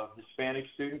proportion of Hispanic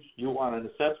students, you want an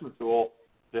assessment tool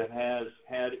that has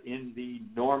had in the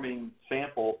norming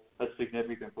sample a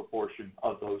significant proportion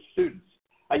of those students.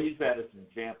 I use that as an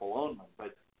example only,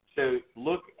 but so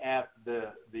look at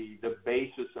the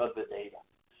basis of the data.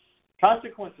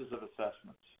 Consequences of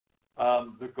assessments.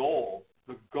 The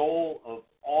goal of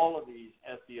all of these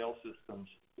SEL systems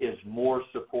is more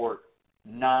support,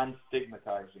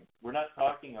 non-stigmatizing. We're not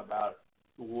talking about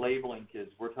labeling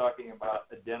kids. We're talking about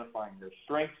identifying their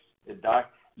strengths,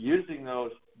 using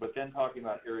those, but then talking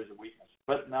about areas of weakness,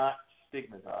 but not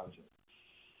stigmatizing.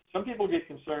 Some people get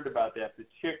concerned about that,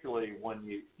 particularly when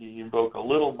you invoke a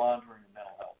little monitoring of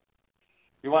mental health.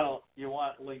 You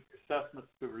want to link assessments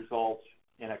to results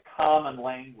in a common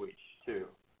language too,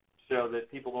 so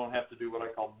that people don't have to do what I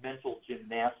call mental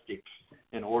gymnastics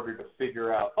in order to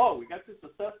figure out, oh, we got this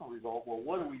assessment result. Well,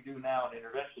 what do we do now in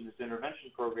intervention? This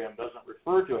intervention program doesn't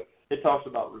refer to it. It talks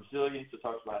about resilience. It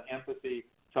talks about empathy.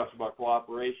 It talks about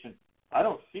cooperation. I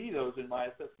don't see those in my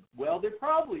assessment. Well, they're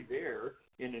probably there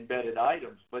in embedded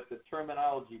items, but the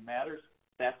terminology matters.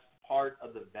 That's part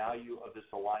of the value of this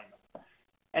alignment.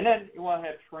 And then you want to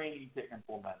have training to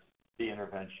implement the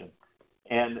intervention.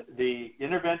 And the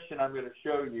intervention I'm going to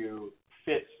show you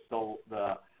fits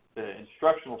the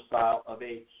instructional style of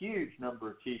a huge number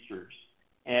of teachers.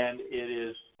 And it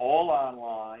is all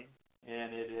online,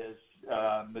 and it is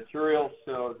material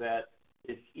so that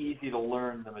it's easy to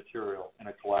learn the material in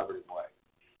a collaborative way.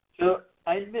 So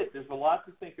I admit there's a lot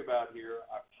to think about here.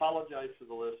 I apologize for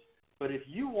the list. But if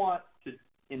you want to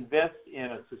invest in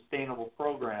a sustainable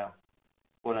program,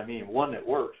 what I mean, one that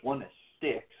works, one that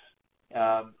sticks,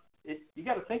 you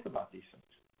got to think about these things.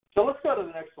 So let's go to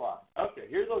the next slide. Okay,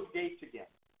 here's those gates again.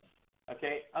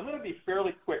 Okay, I'm going to be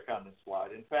fairly quick on this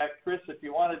slide. In fact, Chris, if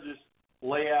you want to just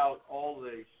lay out all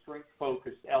the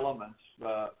strength-focused elements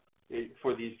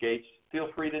for these gates, feel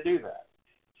free to do that.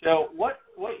 So what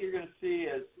you're going to see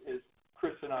as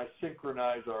Chris and I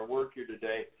synchronize our work here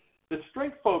today, the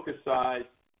strength-focused side,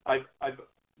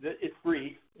 it's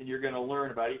brief, and you're going to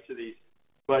learn about each of these.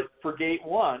 But for gate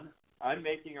 1, I'm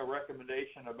making a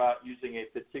recommendation about using a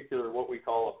particular, what we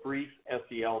call a brief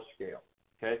SEL scale,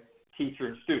 okay? Teacher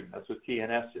and student, that's what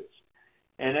TNS is.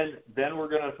 And then we're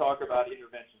going to talk about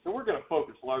intervention. So we're going to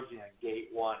focus largely on gate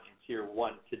 1 and tier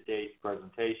 1 today's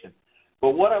presentation.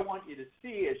 But what I want you to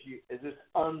see as this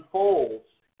unfolds,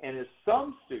 and as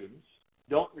some students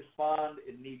don't respond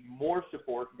and need more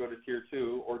support and go to tier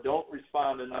 2, or don't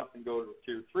respond enough and go to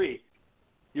tier 3,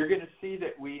 you're going to see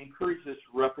that we encourage this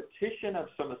repetition of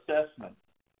some assessment,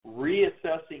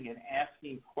 reassessing and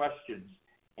asking questions.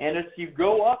 And as you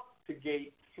go up to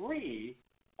gate 3,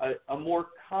 a more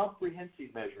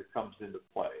comprehensive measure comes into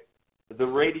play. The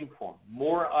rating form,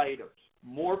 more items,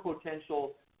 more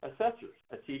potential assessors,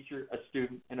 a teacher, a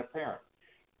student, and a parent,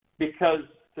 because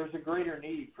there's a greater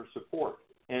need for support.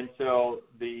 And so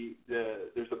there's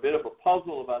a bit of a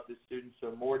puzzle about the student,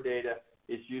 so more data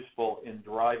is useful in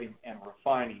driving and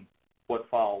refining what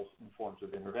follows in forms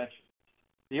of intervention.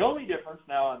 The only difference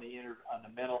now on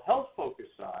the mental health focus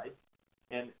side,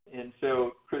 and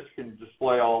so Chris can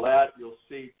display all that, you'll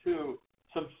see too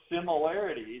some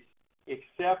similarities,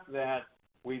 except that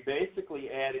we basically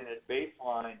add in at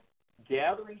baseline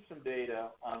gathering some data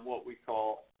on what we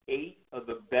call 8 of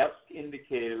the best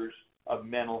indicators of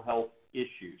mental health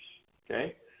issues,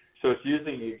 okay? So it's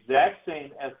using the exact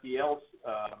same SEL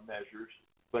measures,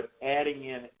 but adding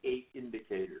in 8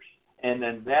 indicators. And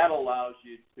then that allows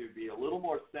you to be a little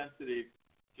more sensitive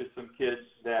to some kids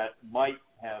that might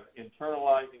have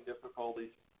internalizing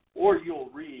difficulties, or you'll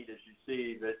read, as you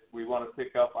see, that we want to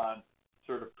pick up on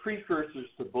sort of precursors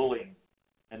to bullying,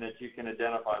 and that you can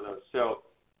identify those. So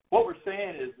what we're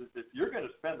saying is if you're going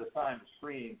to spend the time to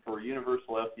screen for a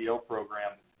universal SEL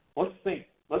program, let's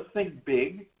think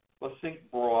big, let's think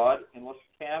broad, and let's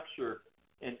capture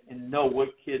and know what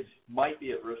kids might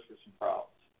be at risk of some problems.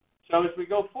 So as we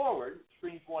go forward,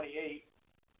 screen 28,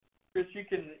 Chris, you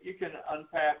can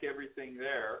unpack everything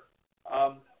there.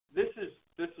 This is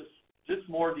just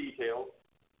more detail,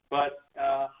 but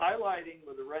highlighting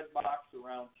with a red box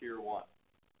around tier 1.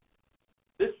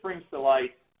 This brings to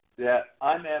light that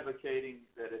I'm advocating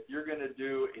that if you're going to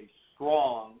do a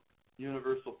strong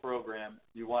universal program,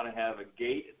 you want to have a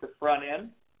gate at the front end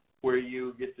where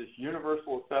you get this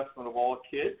universal assessment of all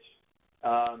kids.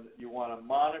 You want to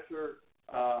monitor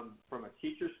from a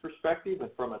teacher's perspective and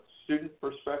from a student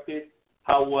perspective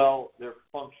how well they're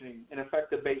functioning, in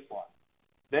effect, a baseline.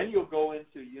 Then you'll go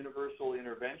into universal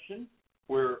intervention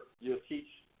where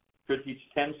could teach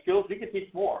 10 skills. You can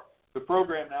teach more. The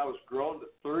program now has grown to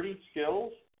 30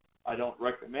 skills. I don't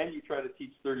recommend you try to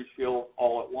teach 30 skills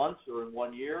all at once or in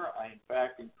 1 year. I, in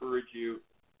fact, encourage you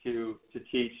to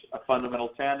teach a fundamental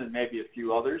 10 and maybe a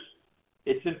few others.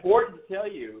 It's important to tell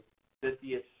you that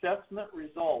the assessment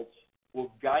results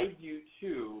will guide you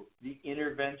to the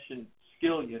intervention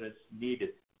skill units needed.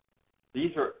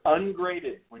 These are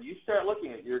ungraded. When you start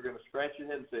looking at it, you're going to scratch your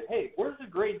head and say, hey, where's the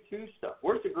grade 2 stuff?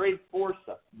 Where's the grade 4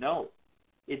 stuff? No.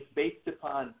 It's based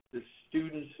upon the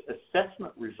student's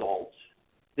assessment results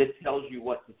that tells you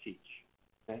what to teach.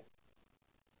 Okay?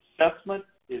 Assessment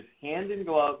is hand in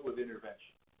glove with intervention.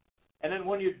 And then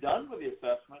when you're done with the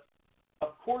assessment,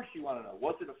 of course you want to know,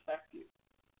 was it effective?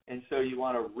 And so you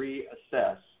want to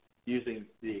reassess using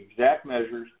the exact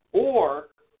measures, or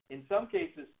in some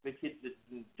cases, the kids that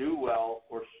didn't do well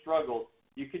or struggled,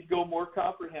 you could go more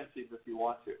comprehensive if you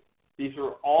want to. These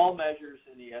are all measures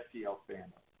in the SEL family.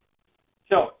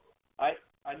 So I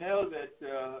know that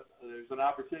there's an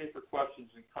opportunity for questions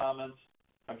and comments.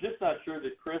 I'm just not sure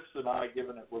that Chris and I,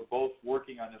 given that we're both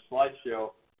working on this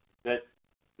slideshow, that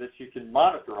you can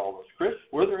monitor all those. Chris,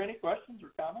 were there any questions or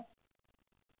comments?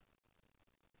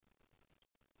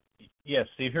 Yes,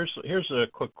 Steve, here's a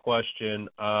quick question.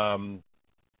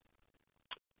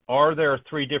 Are there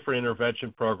 3 different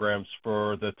intervention programs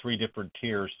for the 3 different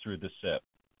tiers through the SIP?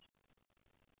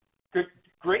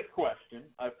 Great question.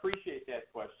 I appreciate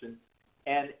that question.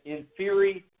 And in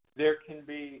theory, there can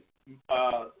be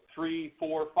 3,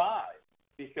 4, 5,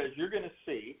 because you're going to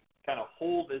see, kind of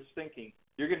hold this thinking,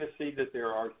 you're going to see that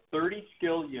there are 30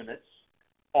 skill units,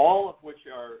 all of which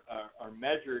are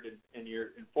measured and you're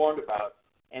informed about.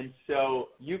 And so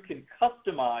you can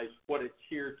customize what a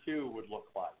Tier 2 would look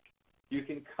like. You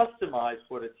can customize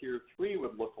what a Tier 3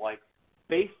 would look like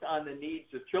based on the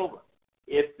needs of children.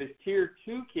 If the Tier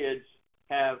 2 kids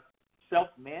have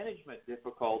self-management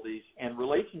difficulties and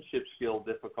relationship skill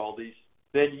difficulties,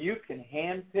 then you can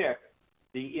handpick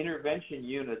the intervention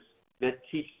units that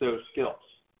teach those skills.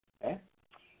 Okay?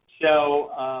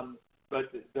 So,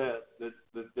 but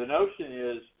the notion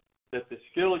is that the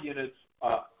skill units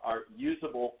are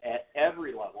usable at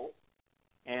every level.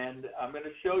 And I'm going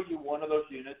to show you one of those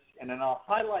units, and then I'll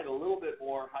highlight a little bit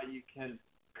more how you can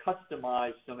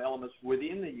customize some elements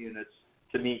within the units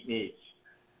to meet needs.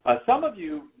 Some of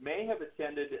you may have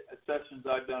attended sessions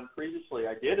I've done previously.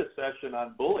 I did a session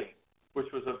on bullying,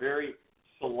 which was a very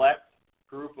select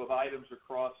group of items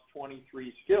across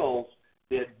 23 skills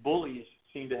that bullies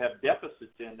seem to have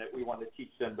deficits in that we want to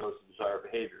teach them those desired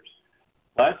behaviors.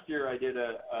 Last year I did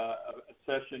a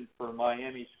session for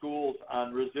Miami schools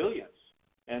on resilience,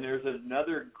 and there's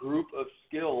another group of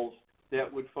skills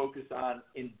that would focus on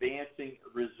advancing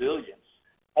resilience,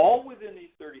 all within these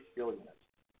 30 skill units.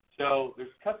 So there's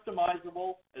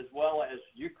customizable as well as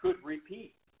you could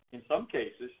repeat. In some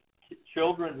cases,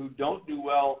 children who don't do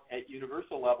well at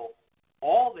universal level,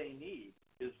 all they need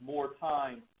is more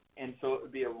time, and so it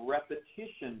would be a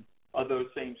repetition of those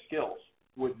same skills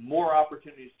with more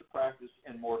opportunities to practice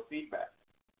and more feedback.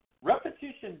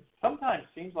 Repetition sometimes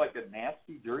seems like a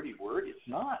nasty, dirty word. It's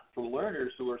not for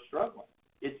learners who are struggling.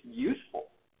 It's useful.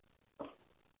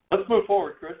 Let's move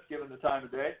forward, Chris, given the time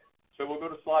of day. So we'll go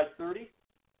to slide 30.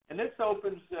 And this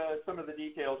opens some of the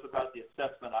details about the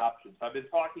assessment options. I've been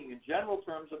talking in general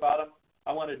terms about them.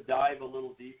 I want to dive a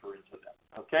little deeper into them,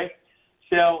 okay?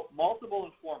 So multiple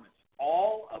informants.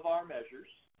 All of our measures,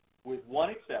 with one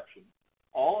exception,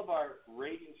 all of our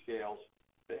rating scales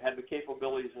that have the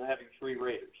capabilities of having 3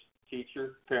 raters: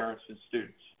 teacher, parents, and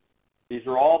students. These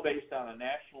are all based on a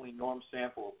nationally normed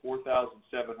sample of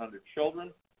 4,700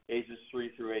 children, ages 3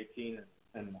 through 18,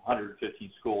 and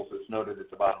 115 schools, as noted at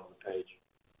the bottom of the page.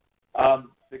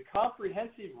 The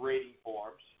comprehensive rating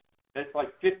forms, that's like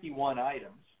 51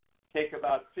 items, take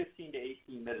about 15 to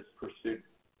 18 minutes per student.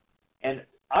 And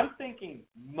I'm thinking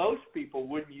most people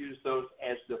wouldn't use those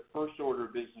as the first order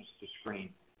of business to screen.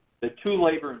 They're too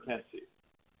labor intensive.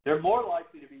 They're more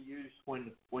likely to be used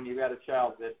when you've got a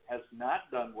child that has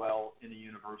not done well in the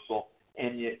universal,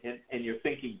 and you're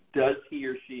thinking, does he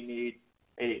or she need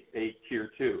a Tier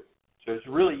 2? So it's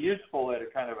really useful at a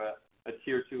kind of a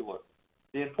Tier 2 look.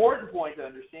 The important point to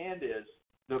understand is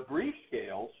the brief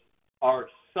scales are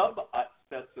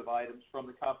subsets of items from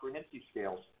the comprehensive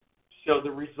scales. So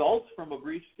the results from a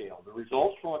brief scale, the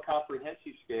results from a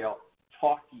comprehensive scale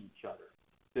talk to each other.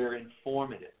 They're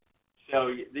informative.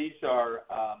 So these are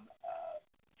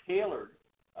tailored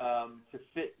to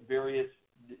fit various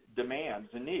demands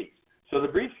and needs. So the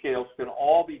brief scales can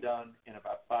all be done in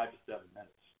about 5 to 7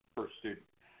 minutes per student.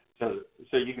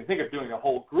 So you can think of doing a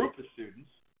whole group of students,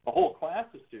 a whole class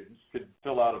of students could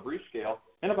fill out a brief scale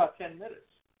in about 10 minutes,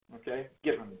 okay,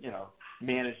 given,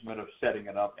 management of setting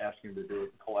it up, asking them to do it,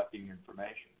 and collecting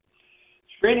information.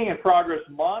 Screening and progress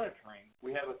monitoring,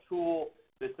 we have a tool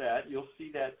you'll see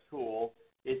that tool.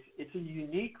 It's a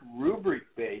unique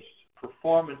rubric-based,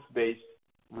 performance-based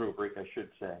rubric, I should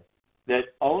say, that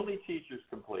only teachers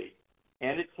complete,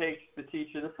 and it takes the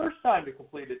teacher the first time to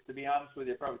complete it, to be honest with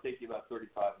you, it probably takes you about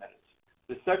 35 minutes.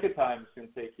 The second time it's going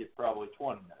to take you probably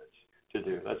 20 minutes to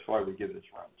do. That's why we give this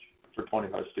range for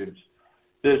 25 students.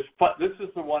 This is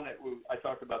the one that I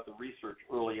talked about the research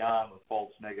early on with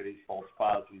false negatives, false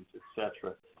positives,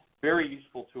 etc. Very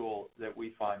useful tool that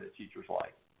we find that teachers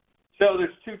like. So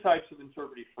there's 2 types of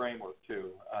interpretive framework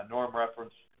too. Norm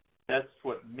reference, that's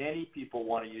what many people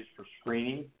want to use for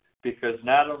screening, because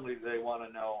not only do they want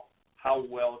to know how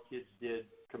well kids did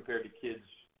compared to kids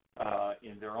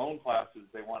in their own classes,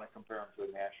 they want to compare them to a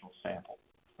national sample.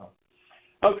 So,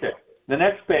 okay, the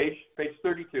next page, page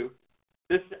 32,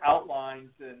 this outlines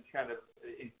in kind of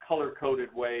in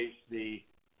color-coded ways the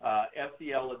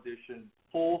SEL edition,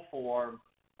 full form,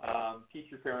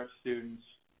 teacher, parents, students.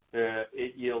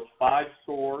 It yields 5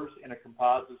 scores and a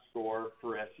composite score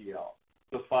for SEL.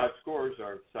 Those 5 scores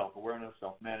are self-awareness,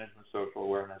 self-management, social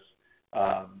awareness,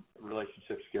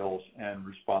 relationship skills, and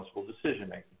responsible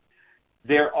decision-making.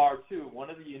 There are, too, one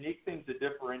of the unique things that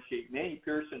differentiate many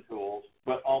Pearson tools,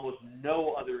 but almost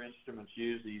no other instruments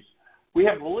use these. We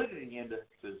have validity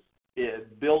indexes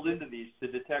built into these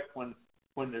to detect when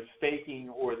there's faking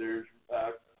or there's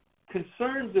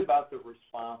concerns about the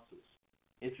responses.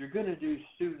 If you're going to do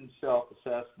student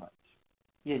self-assessments,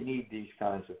 you need these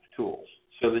kinds of tools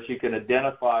so that you can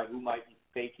identify who might be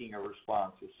faking a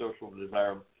response, a social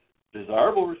desire,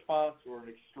 desirable response, or an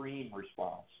extreme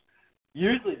response.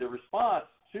 Usually the response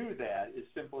to that is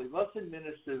simply, let's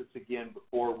administer this again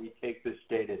before we take this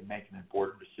data and make an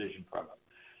important decision from it.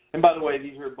 And by the way,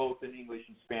 these are both in English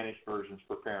and Spanish versions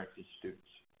for parents and students.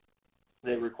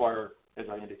 They require, as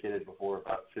I indicated before,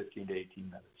 about 15 to 18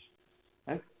 minutes.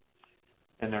 Okay?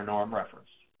 And they're norm referenced.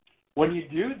 When you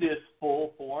do this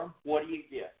full form, what do you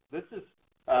get? This is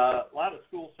a lot of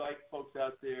school psych folks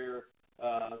out there,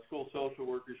 school social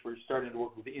workers who are starting to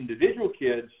work with individual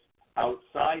kids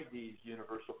outside these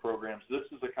universal programs. This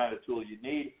is the kind of tool you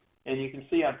need. And you can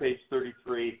see on page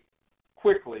 33,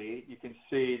 quickly, you can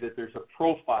see that there's a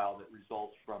profile that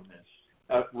results from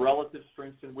this. Relative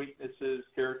strengths and weaknesses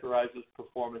characterizes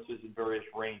performances in various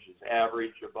ranges,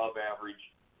 average, above average,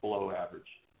 below average.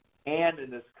 And in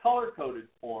this color-coded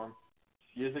form,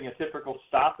 using a typical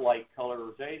stoplight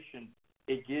colorization,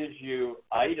 it gives you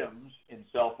items in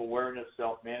self-awareness,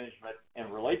 self-management,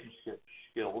 and relationship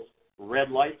skills.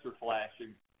 Red lights are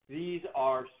flashing. These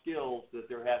are skills that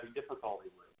they're having difficulty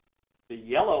with. The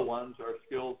yellow ones are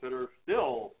skills that are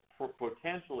still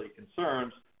potentially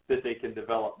concerns that they can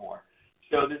develop more.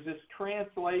 So there's this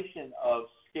translation of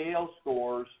scale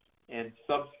scores and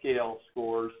subscale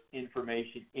scores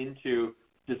information into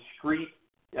discrete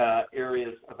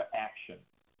areas of action,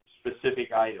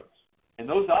 specific items. And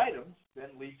those items then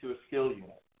lead to a skill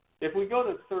unit. If we go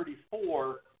to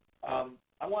 34,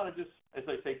 I want to just, as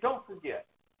I say, don't forget,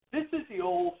 this is the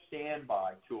old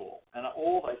standby tool. And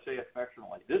old, I say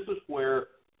affectionately. This is where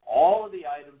all of the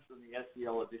items from the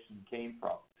SEL edition came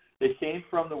from. They came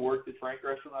from the work that Frank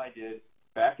Gresham and I did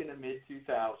back in the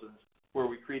mid-2000s, where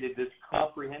we created this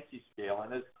comprehensive scale.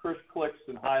 And as Chris clicks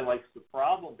and highlights the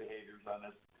problem behaviors on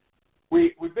this,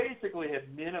 we basically have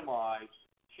minimized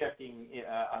checking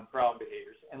on problem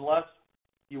behaviors unless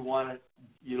you want to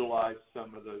utilize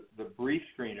some of the brief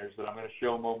screeners that I'm going to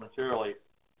show momentarily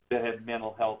that have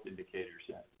mental health indicators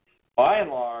in. By and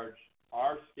large,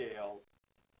 our scale,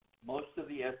 most of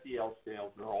the SEL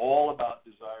scales, are all about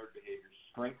desired behaviors,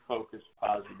 strength-focused,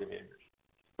 positive behaviors.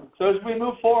 So as we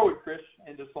move forward, Chris,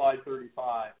 into slide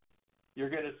 35, you're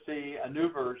going to see a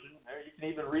new version. You can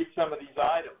even read some of these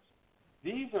items.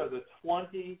 These are the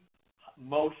 20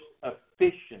 most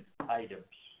efficient items,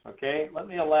 okay? Let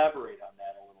me elaborate on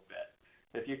that a little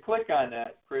bit. If you click on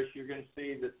that, Chris, you're going to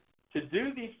see that to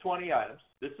do these 20 items,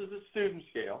 this is a student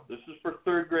scale. This is for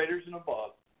third graders and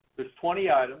above. There's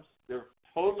 20 items. They're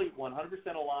totally 100%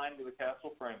 aligned with the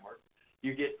CASEL framework.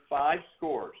 You get 5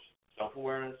 scores,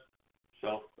 self-awareness,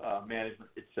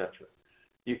 self-management, etc.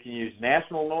 You can use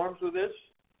national norms with this,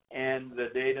 and the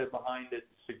data behind it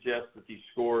suggests that these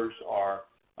scores are,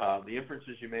 the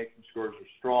inferences you make from scores are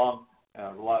strong,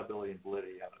 reliability and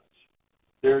validity evidence.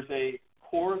 There's a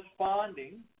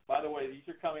corresponding, by the way, these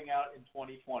are coming out in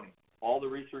 2020. All the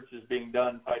research is being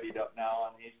done, tidied up now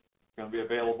on these. It's going to be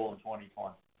available in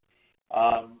 2020.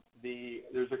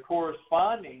 There's a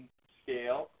corresponding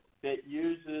scale that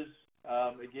uses,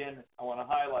 again, I want to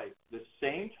highlight, the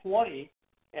same 20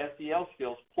 SEL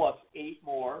skills plus 8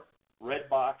 more. Red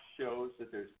box shows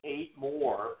that there's 8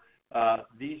 more.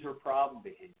 These are problem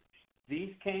behaviors.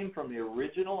 These came from the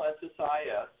original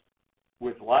SSIS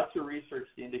with lots of research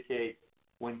to indicate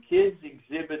when kids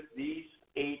exhibit these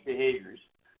 8 behaviors,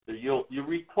 you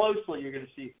read closely, you're going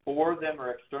to see 4 of them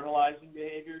are externalizing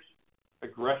behaviors,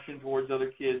 aggression towards other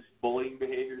kids, bullying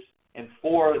behaviors, and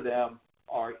 4 of them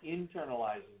are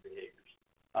internalizing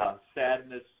behaviors,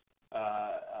 sadness,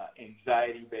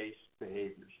 anxiety-based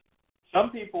behaviors. Some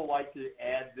people like to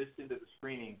add this into the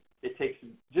screening. It takes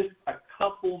just a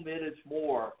couple minutes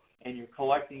more, and you're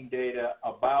collecting data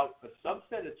about a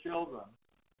subset of children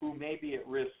who may be at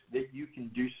risk that you can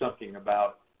do something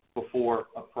about before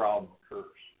a problem occurs.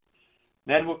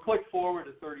 Then we'll click forward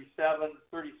to 37.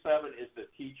 37 is the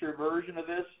teacher version of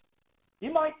this.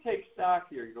 You might take stock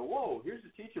here. You go, whoa, here's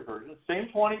the teacher version. Same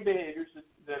 20 behaviors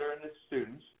that are in the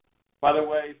students. By the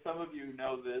way, some of you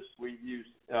know this. We've used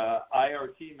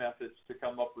IRT methods to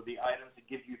come up with the items that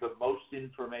give you the most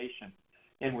information.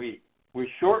 And we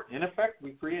in effect,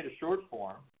 we create a short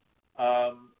form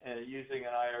using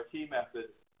an IRT method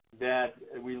that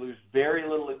we lose very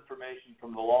little information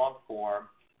from the long form,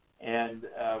 and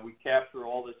we capture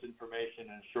all this information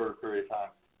in a shorter period of time.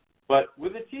 But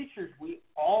with the teachers, we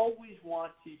always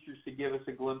want teachers to give us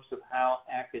a glimpse of how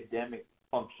academic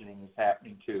functioning is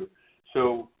happening too.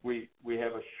 So we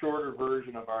have a shorter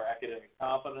version of our academic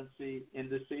competency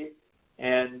indices.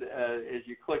 And as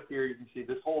you click here, you can see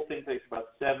this whole thing takes about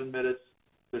 7 minutes.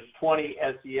 There's 20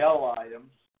 SEL items.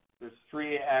 There's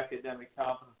 3 academic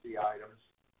competency items,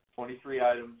 23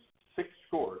 items, 6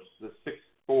 scores. The 6th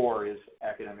score is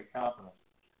academic competence.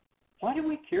 Why do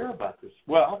we care about this?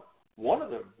 Well, one of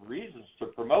the reasons to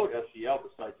promote SEL,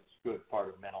 besides its good part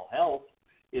of mental health,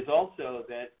 is also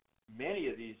that many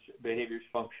of these behaviors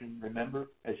function, remember,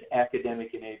 as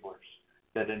academic enablers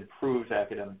that improves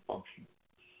academic function.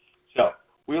 So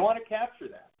we want to capture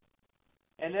that.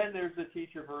 And then there's the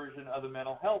teacher version of the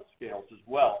mental health scales as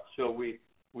well. So we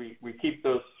keep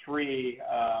those 3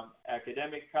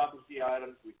 academic competency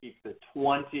items. We keep the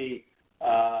 20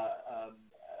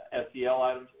 SEL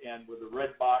items, and with the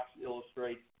red box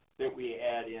illustrates that we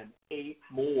add in 8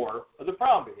 more of the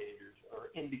problem behaviors or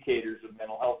indicators of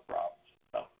mental health problems.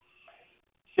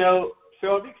 So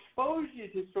I've exposed you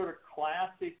to sort of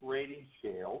classic rating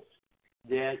scales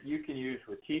that you can use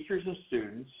with teachers and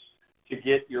students to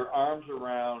get your arms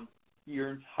around your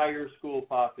entire school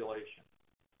population.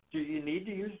 Do you need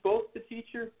to use both the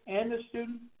teacher and the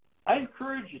student? I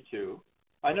encourage you to.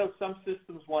 I know some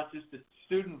systems want just the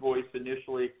student voice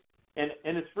initially, and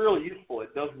it's really useful.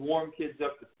 It does warm kids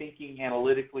up to thinking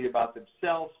analytically about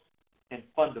themselves, and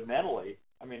fundamentally,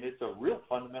 I mean, it's a real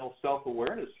fundamental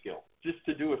self-awareness skill. Just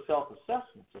to do a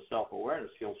self-assessment is a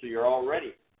self-awareness skill, so you're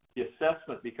already, the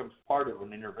assessment becomes part of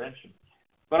an intervention.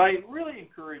 But I really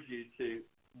encourage you to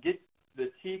get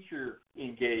the teacher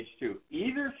engaged too,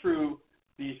 either through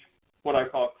these, what I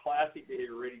call classic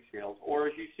behavior rating scales, or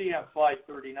as you see on slide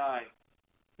 39,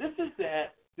 this is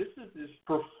this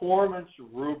performance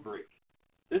rubric.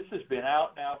 This has been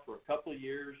out now for a couple of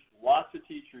years. Lots of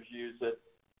teachers use it.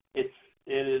 It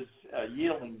is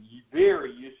yielding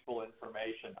very useful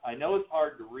information. I know it's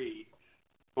hard to read,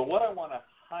 but what I want to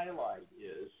highlight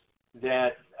is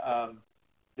that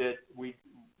that we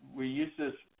use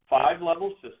this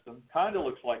 5-level system. Kind of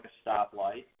looks like a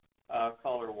stoplight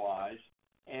color-wise,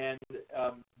 and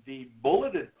the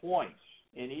bulleted points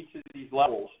in each of these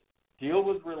levels deal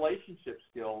with relationship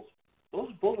skills.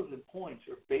 Those bulleted points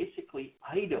are basically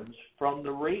items from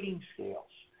the rating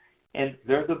scales, and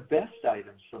they're the best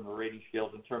items from the rating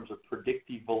scales in terms of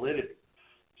predictive validity.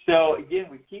 So again,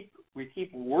 we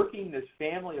keep working this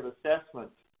family of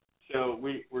assessments. So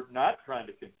we're not trying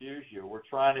to confuse you. We're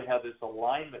trying to have this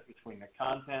alignment between the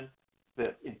content,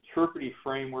 the interpretive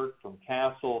framework from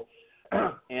Castle,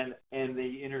 and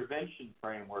the intervention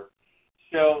framework.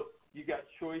 So you got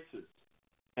choices.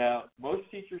 Now, most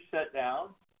teachers sit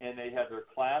down and they have their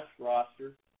class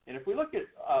roster. And if we look at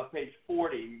page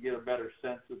 40, you get a better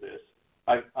sense of this.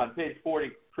 On page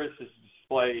 40, Chris has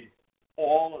displayed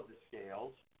all of the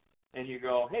scales. And you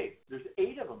go, hey, there's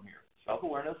 8 of them here.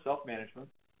 Self-awareness, self-management,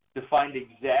 defined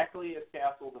exactly as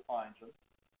Castle defines them.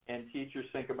 And teachers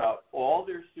think about all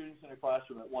their students in a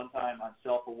classroom at one time on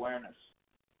self-awareness.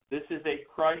 This is a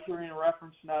criterion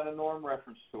reference, not a norm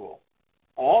reference tool.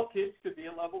 All kids could be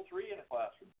a level 3 in a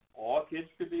classroom. All kids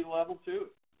could be level 2.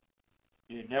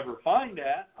 You never find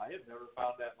that. I have never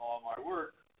found that in all my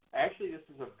work. Actually, this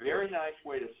is a very nice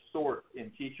way to sort,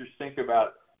 and teachers think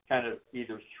about kind of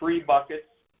either 3 buckets,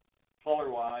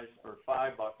 color-wise, or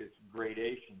 5 buckets,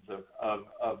 gradations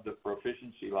of the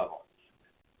proficiency level.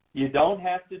 You don't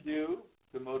have to do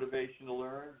the motivation to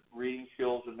learn, reading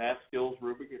skills, and math skills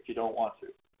rubric if you don't want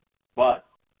to, but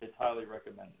it's highly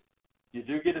recommended. You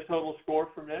do get a total score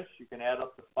from this. You can add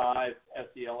up to 5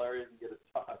 SEL areas and get a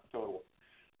total.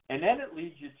 And then it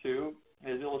leads you to,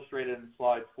 as illustrated in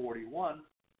slide 41,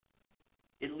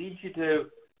 it leads you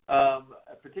to,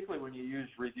 particularly when you use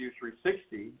Review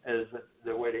 360 as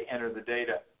the way to enter the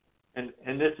data.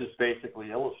 And this is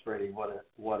basically illustrating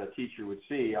what a teacher would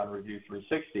see on Review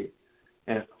 360.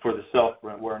 And for the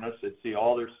self-awareness, they'd see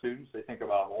all their students. They think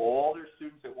about all their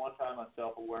students at one time on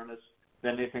self-awareness.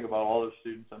 Then they think about all their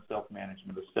students on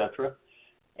self-management, etc.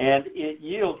 And it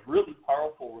yields really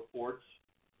powerful reports.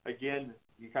 Again,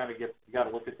 you got to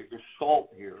look at the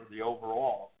gestalt here, the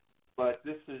overall. But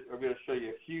I'm going to show you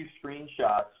a few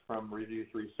screenshots from Review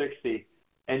 360,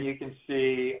 and you can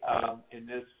see in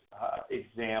this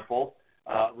example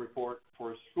report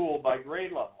for a school by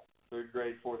grade level: 3rd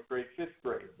grade, 4th grade, 5th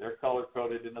grade. They're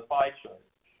color-coded in the pie chart.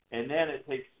 And then it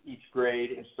takes each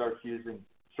grade and starts using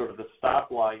sort of the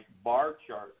stoplight bar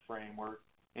chart framework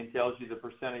and tells you the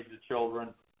percentage of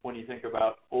children when you think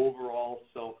about overall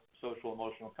social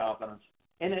emotional competence.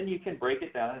 And then you can break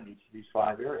it down in each of these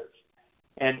 5 areas.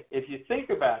 And if you think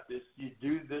about this, you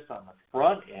do this on the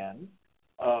front end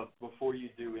before you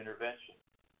do intervention.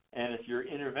 And if your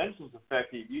intervention is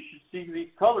effective, you should see these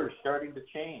colors starting to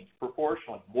change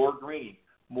proportionally: more green,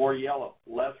 more yellow,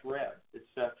 less red,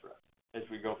 etc., as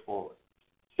we go forward.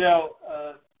 So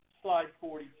slide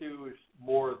 42 is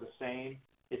more of the same.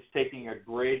 It's taking a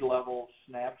grade level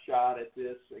snapshot at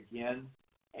this again,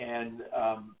 and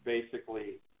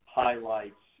basically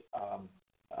highlights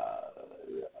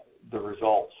the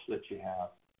results that you have.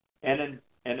 And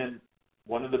then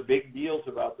one of the big deals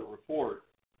about the report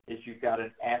is you've got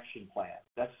an action plan.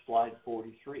 That's slide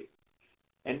 43.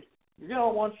 And I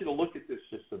want you to look at this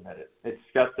just a minute. It's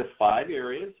got the 5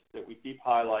 areas that we keep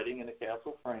highlighting in the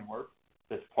CASEL framework.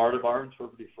 That's part of our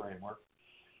interpretive framework.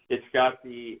 It's got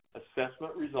the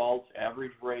assessment results,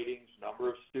 average ratings, number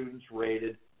of students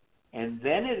rated, and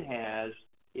then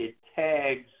it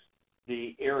tags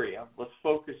the area. Let's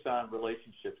focus on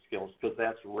relationship skills because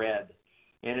that's red.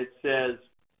 And it says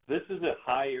this is a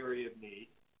high area of need,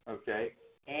 okay?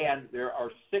 And there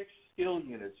are 6 skill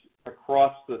units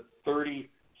across the 30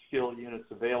 skill units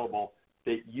available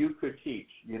that you could teach,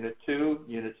 Unit 2,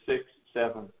 Unit 6,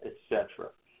 7, etc.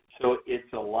 So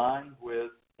it's aligned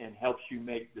with and helps you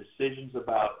make decisions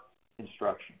about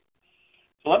instruction.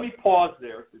 So let me pause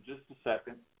there for just a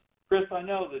second. Chris, I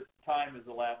know that time has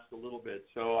elapsed a little bit,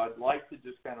 so I'd like to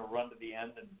just kind of run to the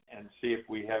end and see if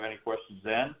we have any questions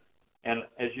then. And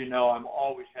as you know, I'm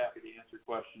always happy to answer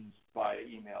questions via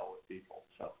email with people.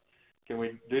 So can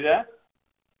we do that?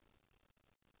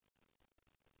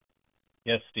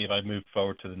 Yes, Steve, I moved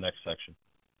forward to the next section.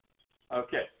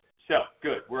 Okay, so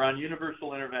good. We're on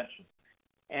universal intervention.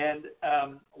 And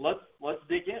let's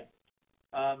dig in.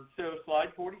 So slide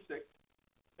 46,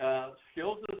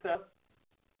 skills assessed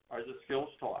are the skills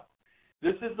taught.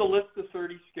 This is the list of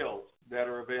 30 skills that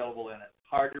are available in it.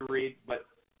 Hard to read, but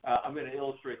I'm going to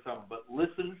illustrate some of them. But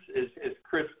listens, as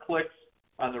Chris clicks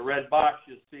on the red box,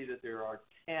 you'll see that there are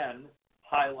 10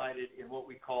 highlighted in what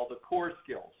we call the core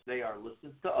skills. They are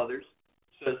listens to others,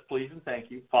 says please and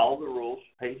thank you, follow the rules,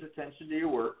 pays attention to your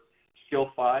work.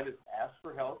 Skill 5 is ask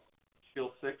for help.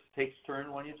 Skill 6 takes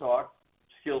turn when you talk.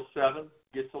 Skill 7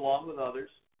 gets along with others.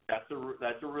 That's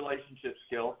a relationship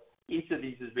skill. Each of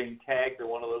these is being tagged to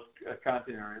one of those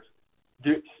content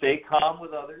areas. Stay calm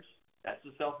with others. That's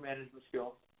a self-management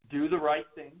skill. Do the right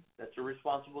thing. That's a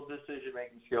responsible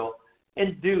decision-making skill.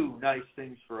 And do nice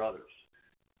things for others.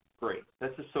 Great.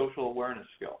 That's a social awareness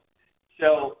skill.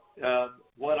 So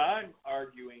what I'm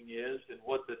arguing is, and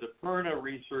what the DiPerna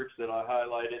research that I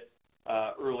highlighted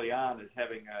early on as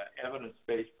having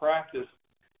evidence-based practice,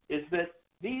 is that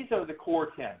these are the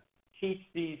core 10. Teach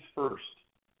these first.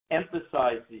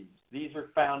 Emphasize these. These are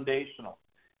foundational.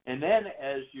 And then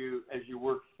as you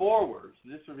work forward,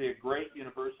 so this would be a great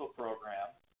universal program,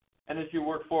 and as you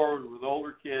work forward with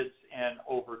older kids and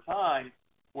over time,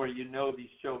 where you know these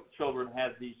children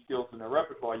have these skills in their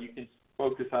repertoire, you can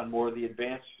focus on more of the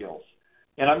advanced skills.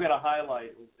 And I'm going to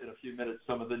highlight in a few minutes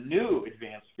some of the new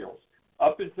advanced skills.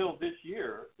 Up until this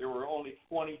year, there were only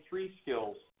 23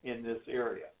 skills in this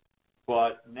area,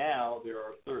 but now there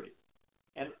are 30.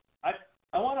 And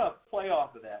I want to play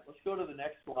off of that. Let's go to the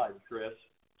next slide, Chris.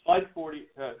 Slide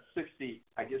 60,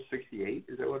 I guess 68,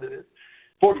 is that what it is?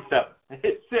 47.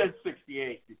 It says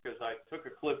 68 because I took a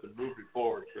clip and moved it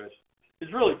forward, Chris.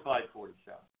 It's really slide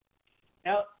 47.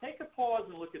 Now, take a pause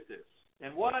and look at this.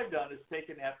 And what I've done is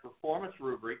taken that performance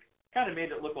rubric, kind of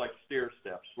made it look like stair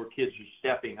steps, where kids are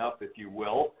stepping up, if you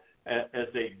will, as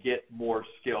they get more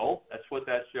skill. That's what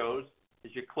that shows. As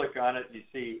you click on it, you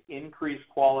see increased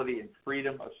quality and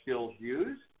freedom of skills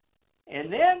used.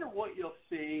 And then what you'll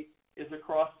see is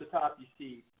across the top, you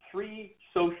see 3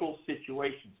 social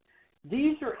situations.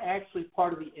 These are actually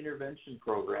part of the intervention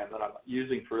program that I'm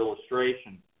using for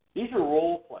illustration. These are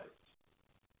role plays.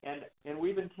 And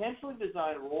we've intentionally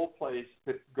designed role plays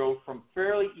to go from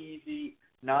fairly easy,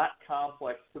 not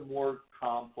complex, to more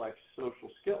complex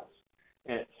social skills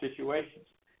and situations.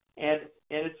 And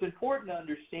it's important to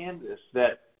understand this,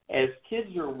 that as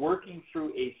kids are working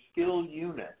through a skill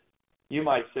unit, you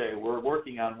might say, we're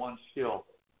working on 1 skill.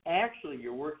 Actually,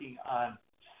 you're working on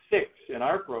 6, in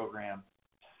our program,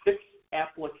 6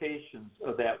 applications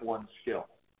of that 1 skill.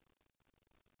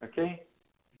 Okay?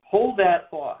 Hold that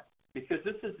thought, because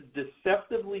this is a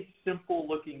deceptively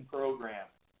simple-looking program,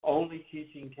 only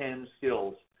teaching 10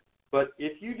 skills. But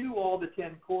if you do all the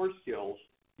 10 core skills,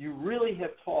 you really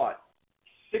have taught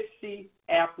 60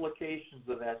 applications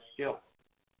of that skill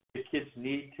the kids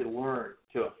need to learn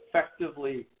to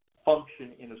effectively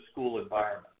function in a school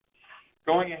environment.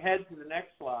 Going ahead to the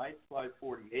next slide, slide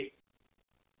 48,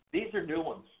 these are new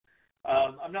ones.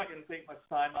 I'm not going to take much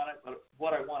time on it, but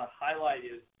what I want to highlight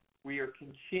is we are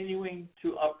continuing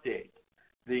to update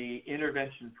the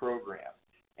intervention program.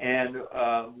 And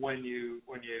when you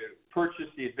purchase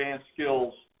the advanced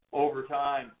skills over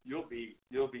time, you'll be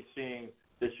seeing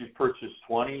that you've purchased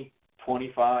 20,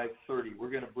 25, 30. We're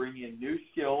going to bring in new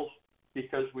skills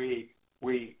because we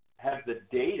have the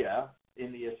data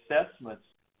in the assessments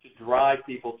to drive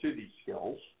people to these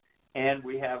skills, and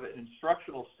we have an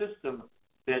instructional system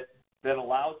that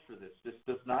allows for this. This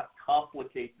does not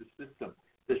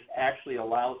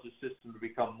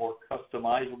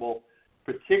customizable,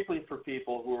 particularly for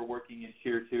people who are working in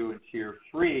Tier 2 and Tier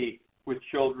 3 with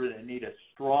children and need a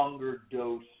stronger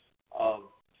dose of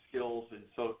skills and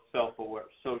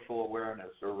social awareness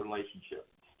or relationship.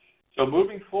 So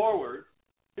moving forward,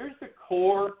 here's the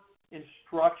core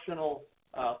instructional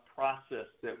process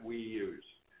that we use.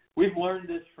 We've learned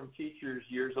this from teachers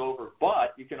years over,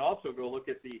 but you can also go look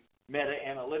at the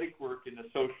meta-analytic work in the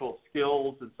social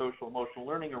skills and social emotional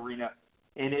learning arena,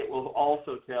 and it will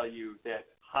also tell you that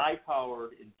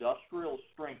high-powered industrial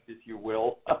strength, if you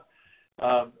will,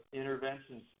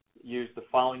 interventions use the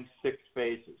following 6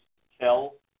 phases: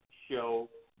 tell, show,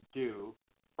 do,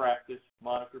 practice,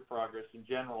 monitor progress, and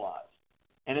generalize.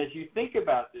 And as you think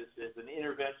about this as an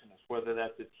interventionist, whether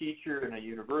that's a teacher in a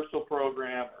universal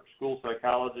program or school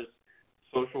psychologist,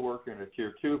 social worker in a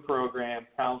Tier 2 program,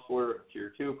 counselor in a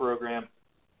Tier 2 program,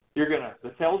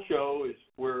 the tell show is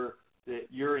where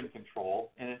you're in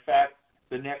control. And in fact,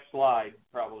 the next slide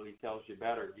probably tells you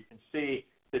better. You can see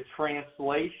the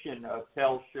translation of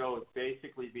tell show is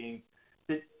basically being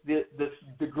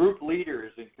the group leader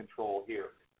is in control here.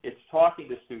 It's talking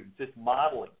to students. It's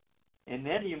modeling. And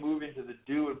then you move into the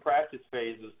do and practice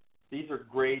phases. These are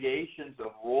gradations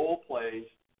of role plays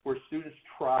where students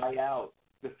try out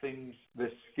the things,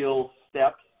 the skill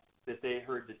steps that they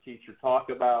heard the teacher talk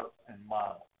about and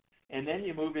model. And then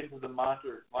you move into the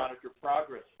monitor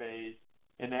progress phase,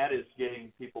 and that is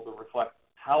getting people to reflect,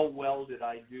 how well did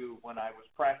I do when I was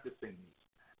practicing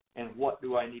these, and what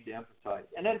do I need to emphasize?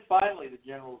 And then finally, the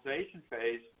generalization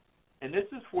phase, and this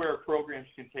is where programs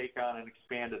can take on an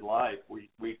expanded life.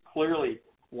 We clearly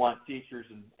want teachers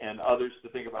and others to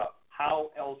think about, how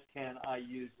else can I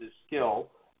use this skill,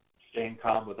 staying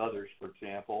calm with others, for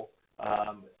example,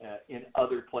 in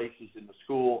other places in the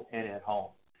school and at home.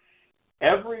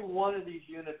 Every one of these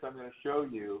units I'm going to show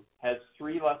you has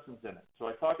 3 lessons in it. So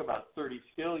I talk about 30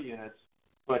 skill units,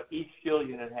 but each skill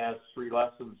unit has 3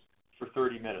 lessons for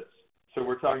 30 minutes. So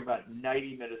we're talking about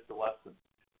 90 minutes a lesson.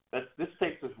 This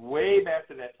takes us way back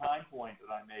to that time point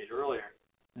that I made earlier.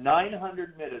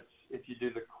 900 minutes if you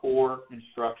do the core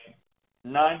instruction.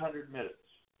 900 minutes.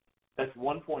 That's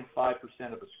 1.5%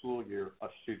 of a school year of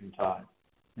student time.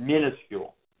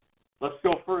 Minuscule. Let's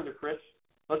go further, Chris.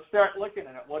 Let's start looking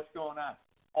at what's going on.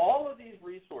 All of these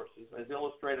resources, as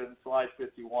illustrated in slide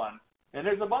 51, and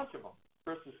there's a bunch of them.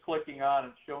 Chris is clicking on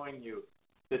and showing you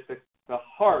that the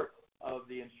heart of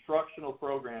the instructional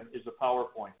program is a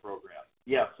PowerPoint program.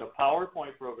 Yes, a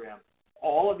PowerPoint program.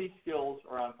 All of these skills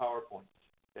are on PowerPoint.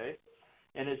 Okay?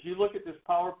 And as you look at this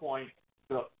PowerPoint,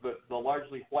 the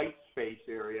largely white space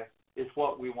area is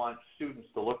what we want students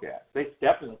to look at. They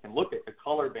definitely can look at the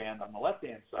color band on the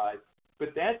left-hand side,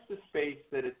 but that's the space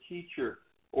that a teacher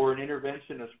or an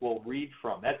interventionist will read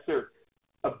from. That's their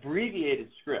abbreviated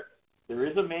script. There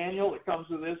is a manual that comes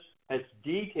with this, has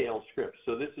detailed scripts.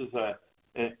 So this is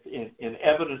in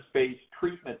evidence-based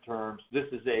treatment terms, this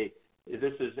is a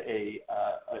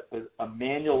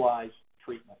manualized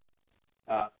treatment.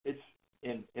 It's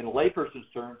in layperson's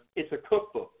terms, it's a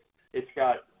cookbook. It's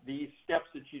got these steps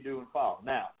that you do and follow.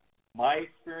 Now, my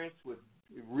experience with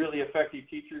really effective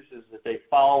teachers is that they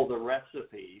follow the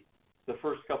recipe the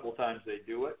first couple of times they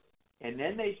do it, and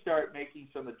then they start making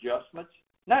some adjustments,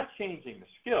 not changing the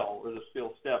skill or the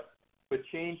skill step, but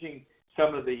changing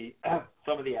some of the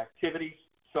activities,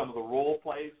 some of the role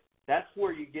plays. That's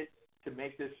where you get to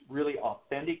make this really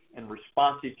authentic and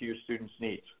responsive to your students'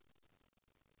 needs.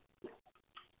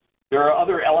 There are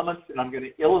other elements, and I'm going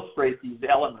to illustrate these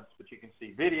elements, but you can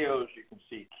see videos, you can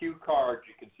see cue cards,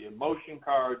 you can see emotion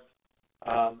cards,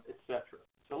 etc.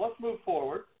 So let's move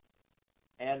forward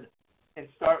and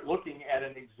start looking at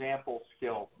an example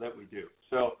skill that we do.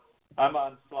 So I'm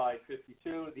on slide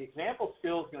 52. The example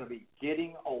skill is going to be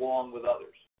getting along with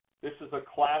others. This is a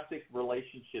classic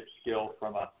relationship skill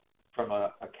from a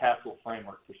CASEL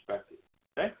framework perspective.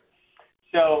 Okay?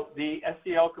 So the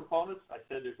SEL components, I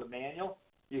said there's a manual.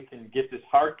 You can get this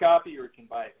hard copy or you can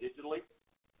buy it digitally.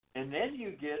 And then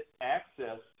you get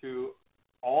access to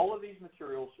all of these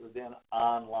materials are then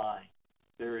online.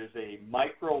 There is a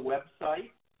micro website.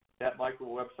 That micro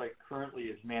website currently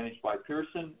is managed by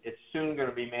Pearson. It's soon going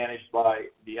to be managed by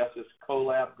the SS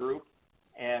CoLab group,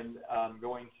 and I'm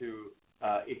going to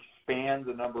expand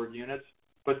the number of units.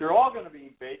 But they're all going to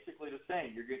be basically the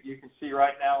same. You can see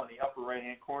right now in the upper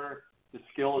right-hand corner, the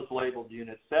skill is labeled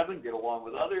Unit 7, get along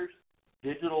with others,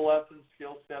 digital lessons,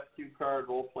 skill step, cue card,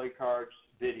 role play cards,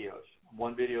 videos.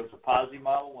 One video is a positive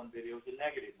model, one video is a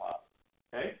negative model.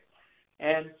 Okay?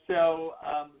 And so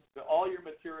all your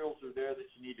materials are there that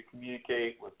you need to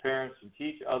communicate with parents and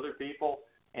teach other people,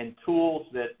 and tools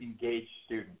that engage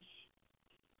students.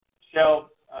 So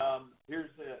here's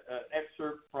an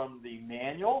excerpt from the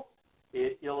manual.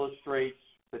 It illustrates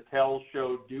the tell,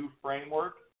 show, do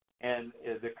framework, and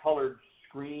the colored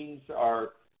screens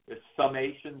are the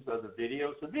summations of the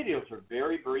videos. The videos are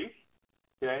very brief,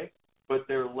 okay, but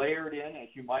they're layered in, as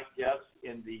you might guess,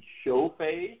 in the show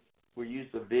phase. We use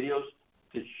the videos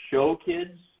to show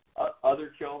kids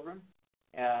other children.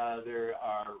 There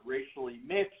are racially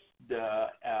mixed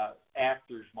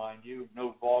actors, mind you,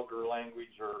 no vulgar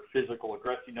language or physical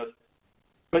aggressiveness,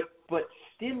 but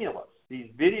stimulus. These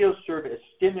videos serve as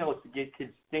stimulus to get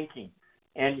kids thinking.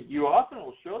 And you often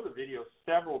will show the video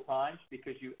several times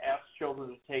because you ask children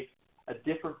to take a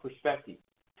different perspective.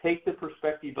 Take the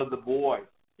perspective of the boy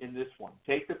in this one.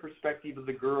 Take the perspective of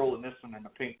the girl in this one in the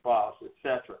pink vase,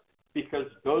 etc. Because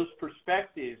those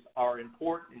perspectives are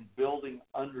important in building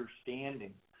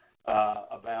understanding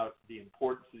about the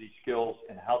importance of these skills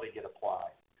and how they get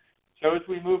applied. So as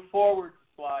we move forward to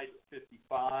slide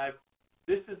 55,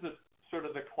 this is sort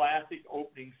of the classic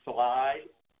opening slide.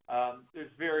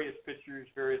 There's various pictures,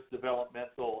 various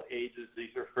developmental ages.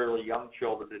 These are fairly young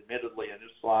children, admittedly, in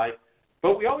this slide.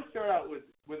 But we always start out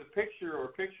with a picture or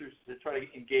pictures to try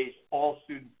to engage all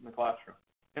students in the classroom.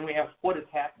 And we ask, what is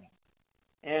happening?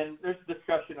 And there's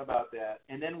discussion about that.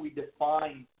 And then we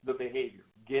define the behavior.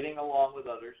 Getting along with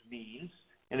others means,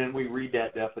 and then we read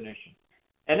that definition.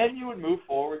 And then you would move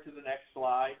forward to the next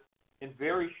slide. And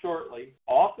very shortly,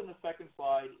 often the second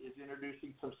slide is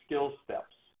introducing some skill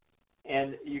steps.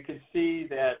 And you can see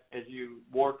that as you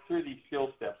work through these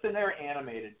skill steps, and they're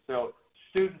animated. So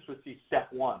students would see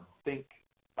step 1, think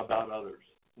about others.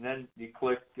 And then you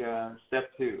click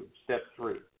step 2, step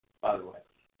 3, by the way.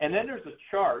 And then there's a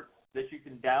chart that you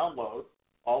can download.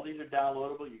 All these are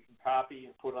downloadable. You can copy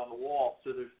and put on the wall.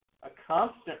 So there's a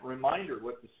constant reminder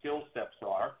what the skill steps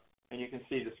are, and you can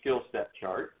see the skill step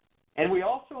chart. And we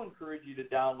also encourage you to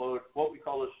download what we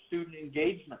call a student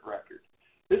engagement record.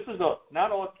 This is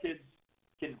not all kids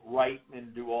can write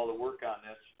and do all the work on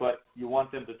this, but you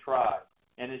want them to try.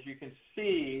 And as you can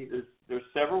see, there's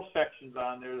several sections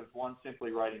on there. There's one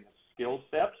simply writing the skill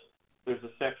steps. There's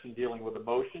a section dealing with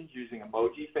emotions using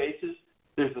emoji faces.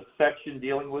 There's a section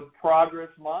dealing with progress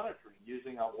monitoring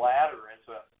using a ladder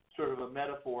as a sort of a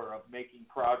metaphor of making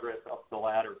progress up the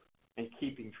ladder and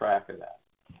keeping track of that.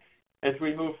 As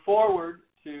we move forward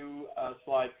to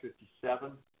slide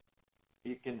 57,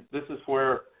 this is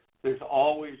where there's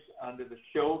always, under the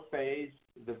show phase,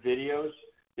 the videos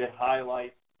that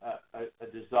highlight a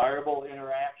desirable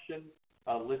interaction,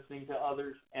 listening to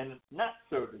others, and not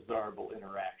so desirable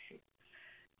interaction.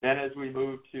 Then as we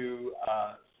move to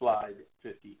slide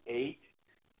 58,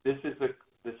 this is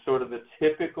the sort of the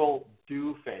typical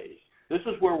do phase. This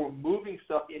is where we're moving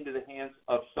stuff into the hands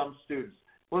of some students.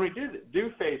 When we do the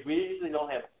do phase, we usually don't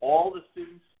have all the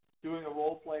students doing a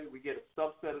role play. We get a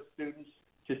subset of students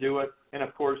to do it. And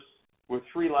of course, with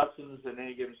 3 lessons in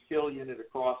any given skill unit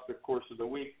across the course of the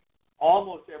week,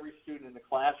 almost every student in the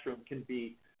classroom can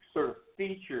be sort of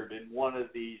featured in one of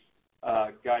these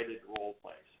guided role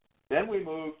plays. Then we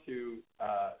move to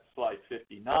slide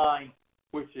 59,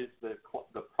 which is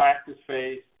the practice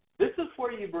phase. This is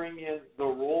where you bring in the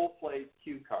role play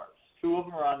cue cards. 2 of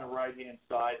them are on the right-hand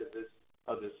side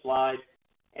of this slide.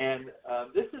 And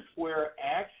this is where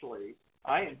actually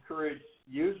I encourage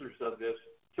users of this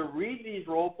to read these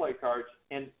role play cards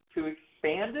and to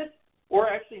expand it, or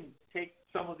actually take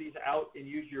some of these out and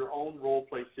use your own role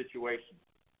play situations.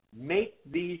 Make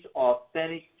these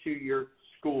authentic to your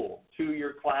school, to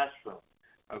your classroom,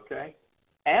 okay?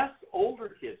 Ask older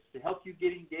kids to help you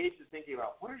get engaged in thinking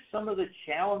about what are some of the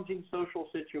challenging social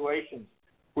situations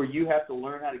where you have to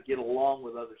learn how to get along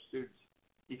with other students.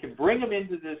 You can bring them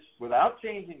into this without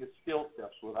changing the skill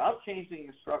steps, without changing the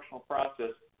instructional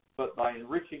process, but by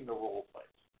enriching the role plays.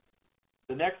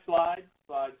 The next slide,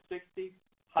 slide 60,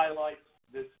 highlights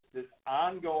this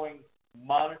ongoing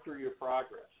monitor your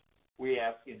progress. We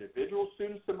ask individual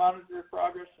students to monitor their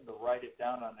progress and to write it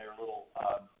down on their little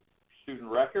student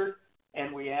record.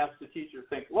 And we ask the teacher to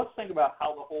think, let's think about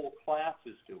how the whole class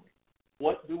is doing.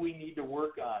 What do we need to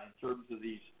work on in terms of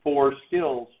these 4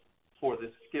 skills for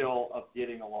the skill of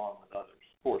getting along with others,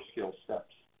 4 skill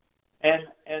steps. And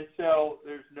so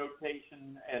there's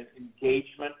notation and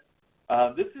engagement.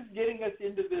 This is getting us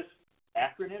into this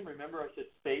acronym. Remember I said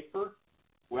SAFER?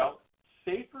 Well,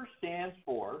 SAFER stands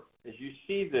for, as you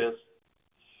see this,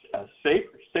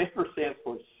 SAFER stands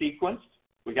for sequenced.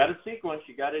 We got a sequence.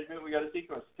 You got to admit we got a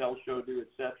sequence. Tell, show, do,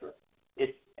 etc.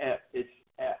 It's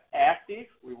active.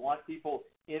 We want people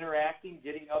interacting,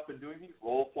 getting up and doing things.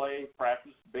 Role play,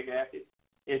 practice, big active.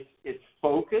 It's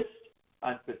focused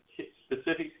on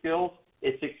specific skills.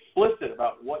 It's explicit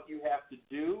about what you have to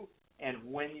do and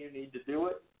when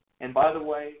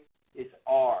It's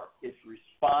R. It's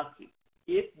responsive.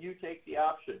 If you take the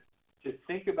option to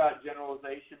think about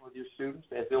generalization with your students,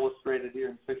 as illustrated here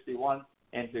in 61,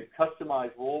 and to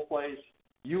customize role plays,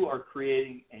 you are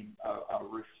creating a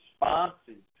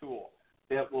responsive tool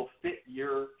that will fit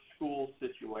your school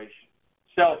situation.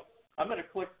 So I'm going to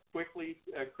click quickly,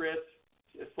 Chris,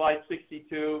 slide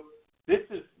 62. This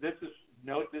is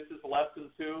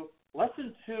lesson 2.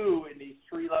 Lesson 2 in these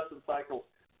 3 lesson cycles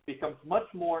becomes much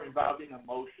more involving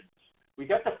emotions. We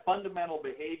got the fundamental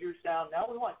behaviors down. Now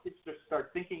we want kids to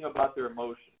start thinking about their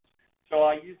emotions. So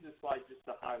I use this slide just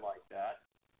to highlight that.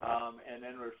 And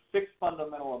then there's 6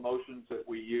 fundamental emotions that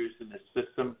we use in this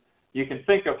system. You can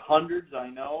think of hundreds, I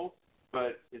know,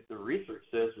 but as the research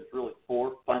says, there's really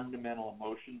 4 fundamental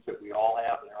emotions that we all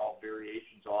have, and they're all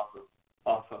variations off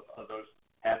of those: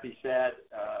 happy, sad,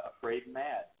 afraid, and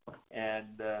mad.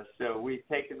 And so we've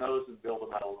taken those and built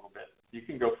them out a little bit. You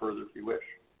can go further if you wish.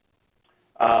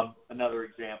 Another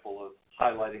example of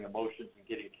highlighting emotions and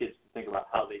getting kids to think about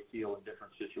how they feel in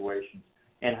different situations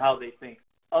and how they think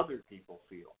other people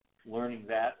feel. Learning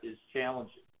that is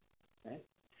challenging. Okay?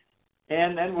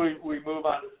 And then we move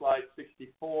on to slide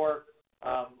 64.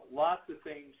 Lots of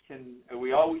things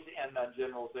we always end on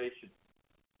generalization.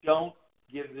 Don't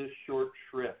give this short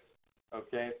shrift,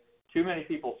 okay? Too many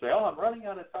people say, I'm running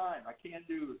out of time. I can't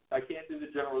do the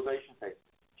generalization thing.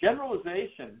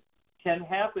 Generalization can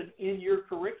happen in your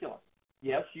curriculum.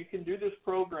 Yes, you can do this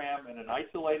program in an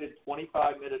isolated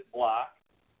 25-minute block,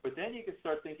 but then you can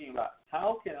start thinking about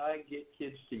how can I get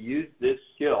kids to use this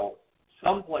skill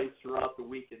someplace throughout the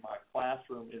week in my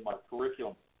classroom, in my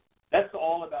curriculum. That's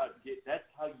all about, that's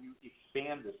how you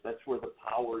expand this. That's where the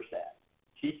power's at.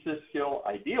 Teach this skill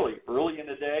ideally early in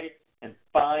the day and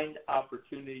find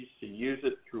opportunities to use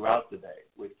it throughout the day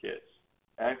with kids.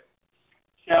 Okay?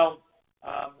 So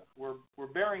we're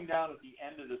bearing down at the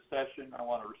end of the session. I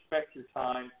want to respect your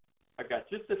time. I've got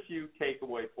just a few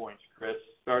takeaway points, Chris,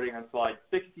 starting on slide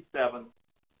 67.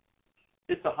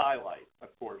 It's a highlight, of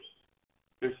course.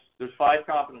 There's 5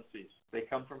 competencies. They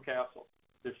come from CASEL.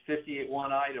 There's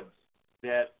 51 items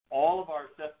that all of our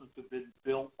assessments have been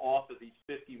built off of these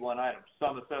 51 items.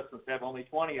 Some assessments have only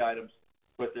 20 items,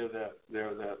 but they're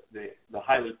the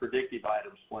highly predictive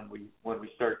items when we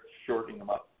start shortening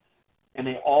them up. And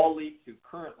they all lead to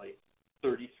currently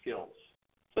 30 skills.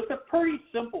 So it's a pretty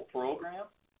simple program.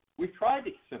 We tried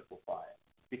to simplify it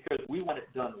because we want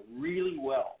it done really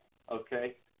well,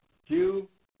 okay? Do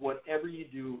whatever you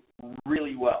do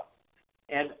really well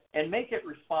and make it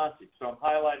responsive. So I'm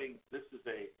highlighting, this is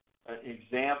an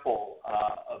example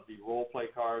of the role play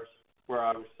cards where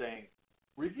I was saying,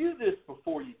 review this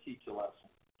before you teach a lesson.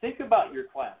 Think about your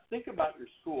class. Think about your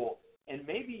school, and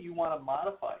maybe you want to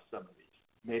modify some of these.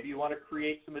 Maybe you want to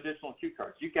create some additional cue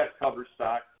cards. You've got cover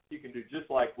stock. You can do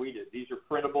just like we did. These are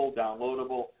printable,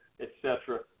 downloadable,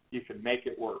 etc. You can make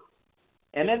it work.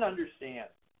 And then understand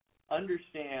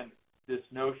this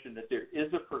notion that there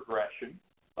is a progression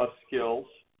of skills.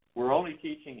 We're only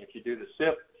teaching, if you do the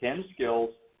SIP, 10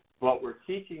 skills, but we're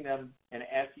teaching them and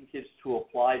asking kids to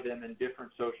apply them in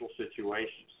different social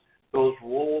situations. Those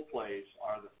role plays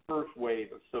are the first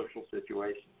wave of social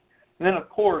situations. And then, of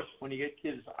course, when you get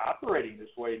kids operating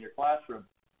this way in your classroom,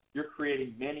 you're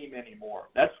creating many, many more.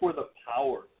 That's where the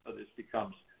power of this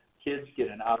becomes. Kids get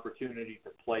an opportunity to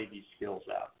play these skills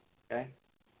out. Okay?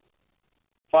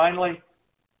 Finally,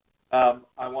 I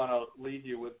want to leave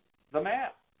you with the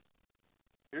math.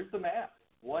 Here's the math,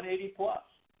 180 plus.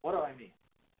 What do I mean?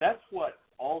 That's what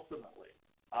ultimately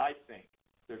I think.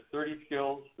 There's 30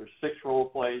 skills, there's 6 role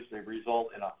plays, they result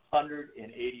in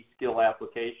 180 skill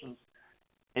applications.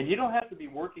 And you don't have to be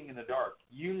working in the dark.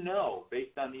 You know,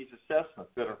 based on these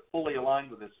assessments that are fully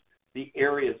aligned with this, the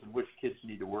areas in which kids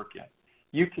need to work in.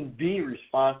 You can be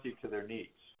responsive to their needs,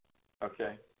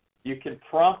 okay? You can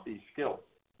prompt these skills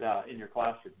in your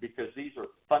classroom because these are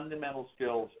fundamental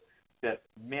skills that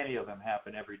many of them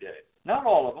happen every day. Not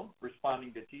all of them,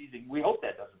 responding to teasing. We hope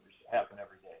that doesn't happen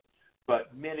every day,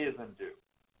 but many of them do,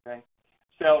 okay?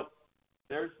 So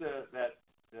there's the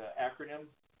acronym.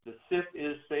 The SIP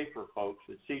is SAFER, folks.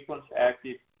 It's sequence,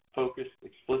 active, focused,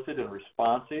 explicit, and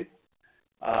responsive.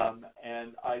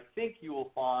 And I think you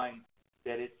will find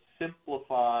that it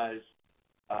simplifies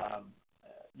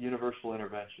universal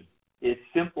intervention. It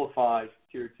simplifies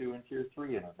Tier 2 and Tier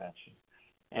 3 intervention.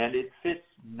 And it fits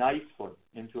nicely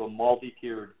into a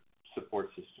multi-tiered support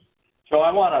system. So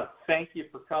I want to thank you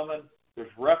for coming.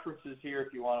 There's references here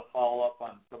if you want to follow up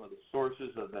on some of the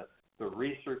sources of the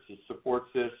research that supports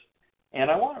this.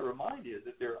 And I want to remind you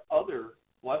that there are other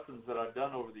lessons that I've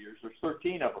done over the years. There's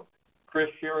 13 of them. Chris,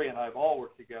 Sherry, and I have all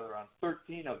worked together on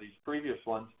 13 of these previous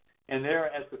ones, and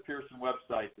they're at the Pearson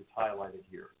website, is highlighted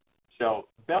here. So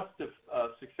best of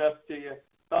success to you.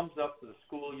 Thumbs up for the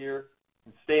school year,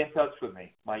 and stay in touch with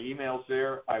me. My email's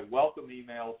there. I welcome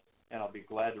emails, and I'll be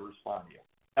glad to respond to you.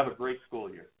 Have a great school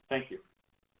year. Thank you.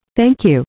 Thank you.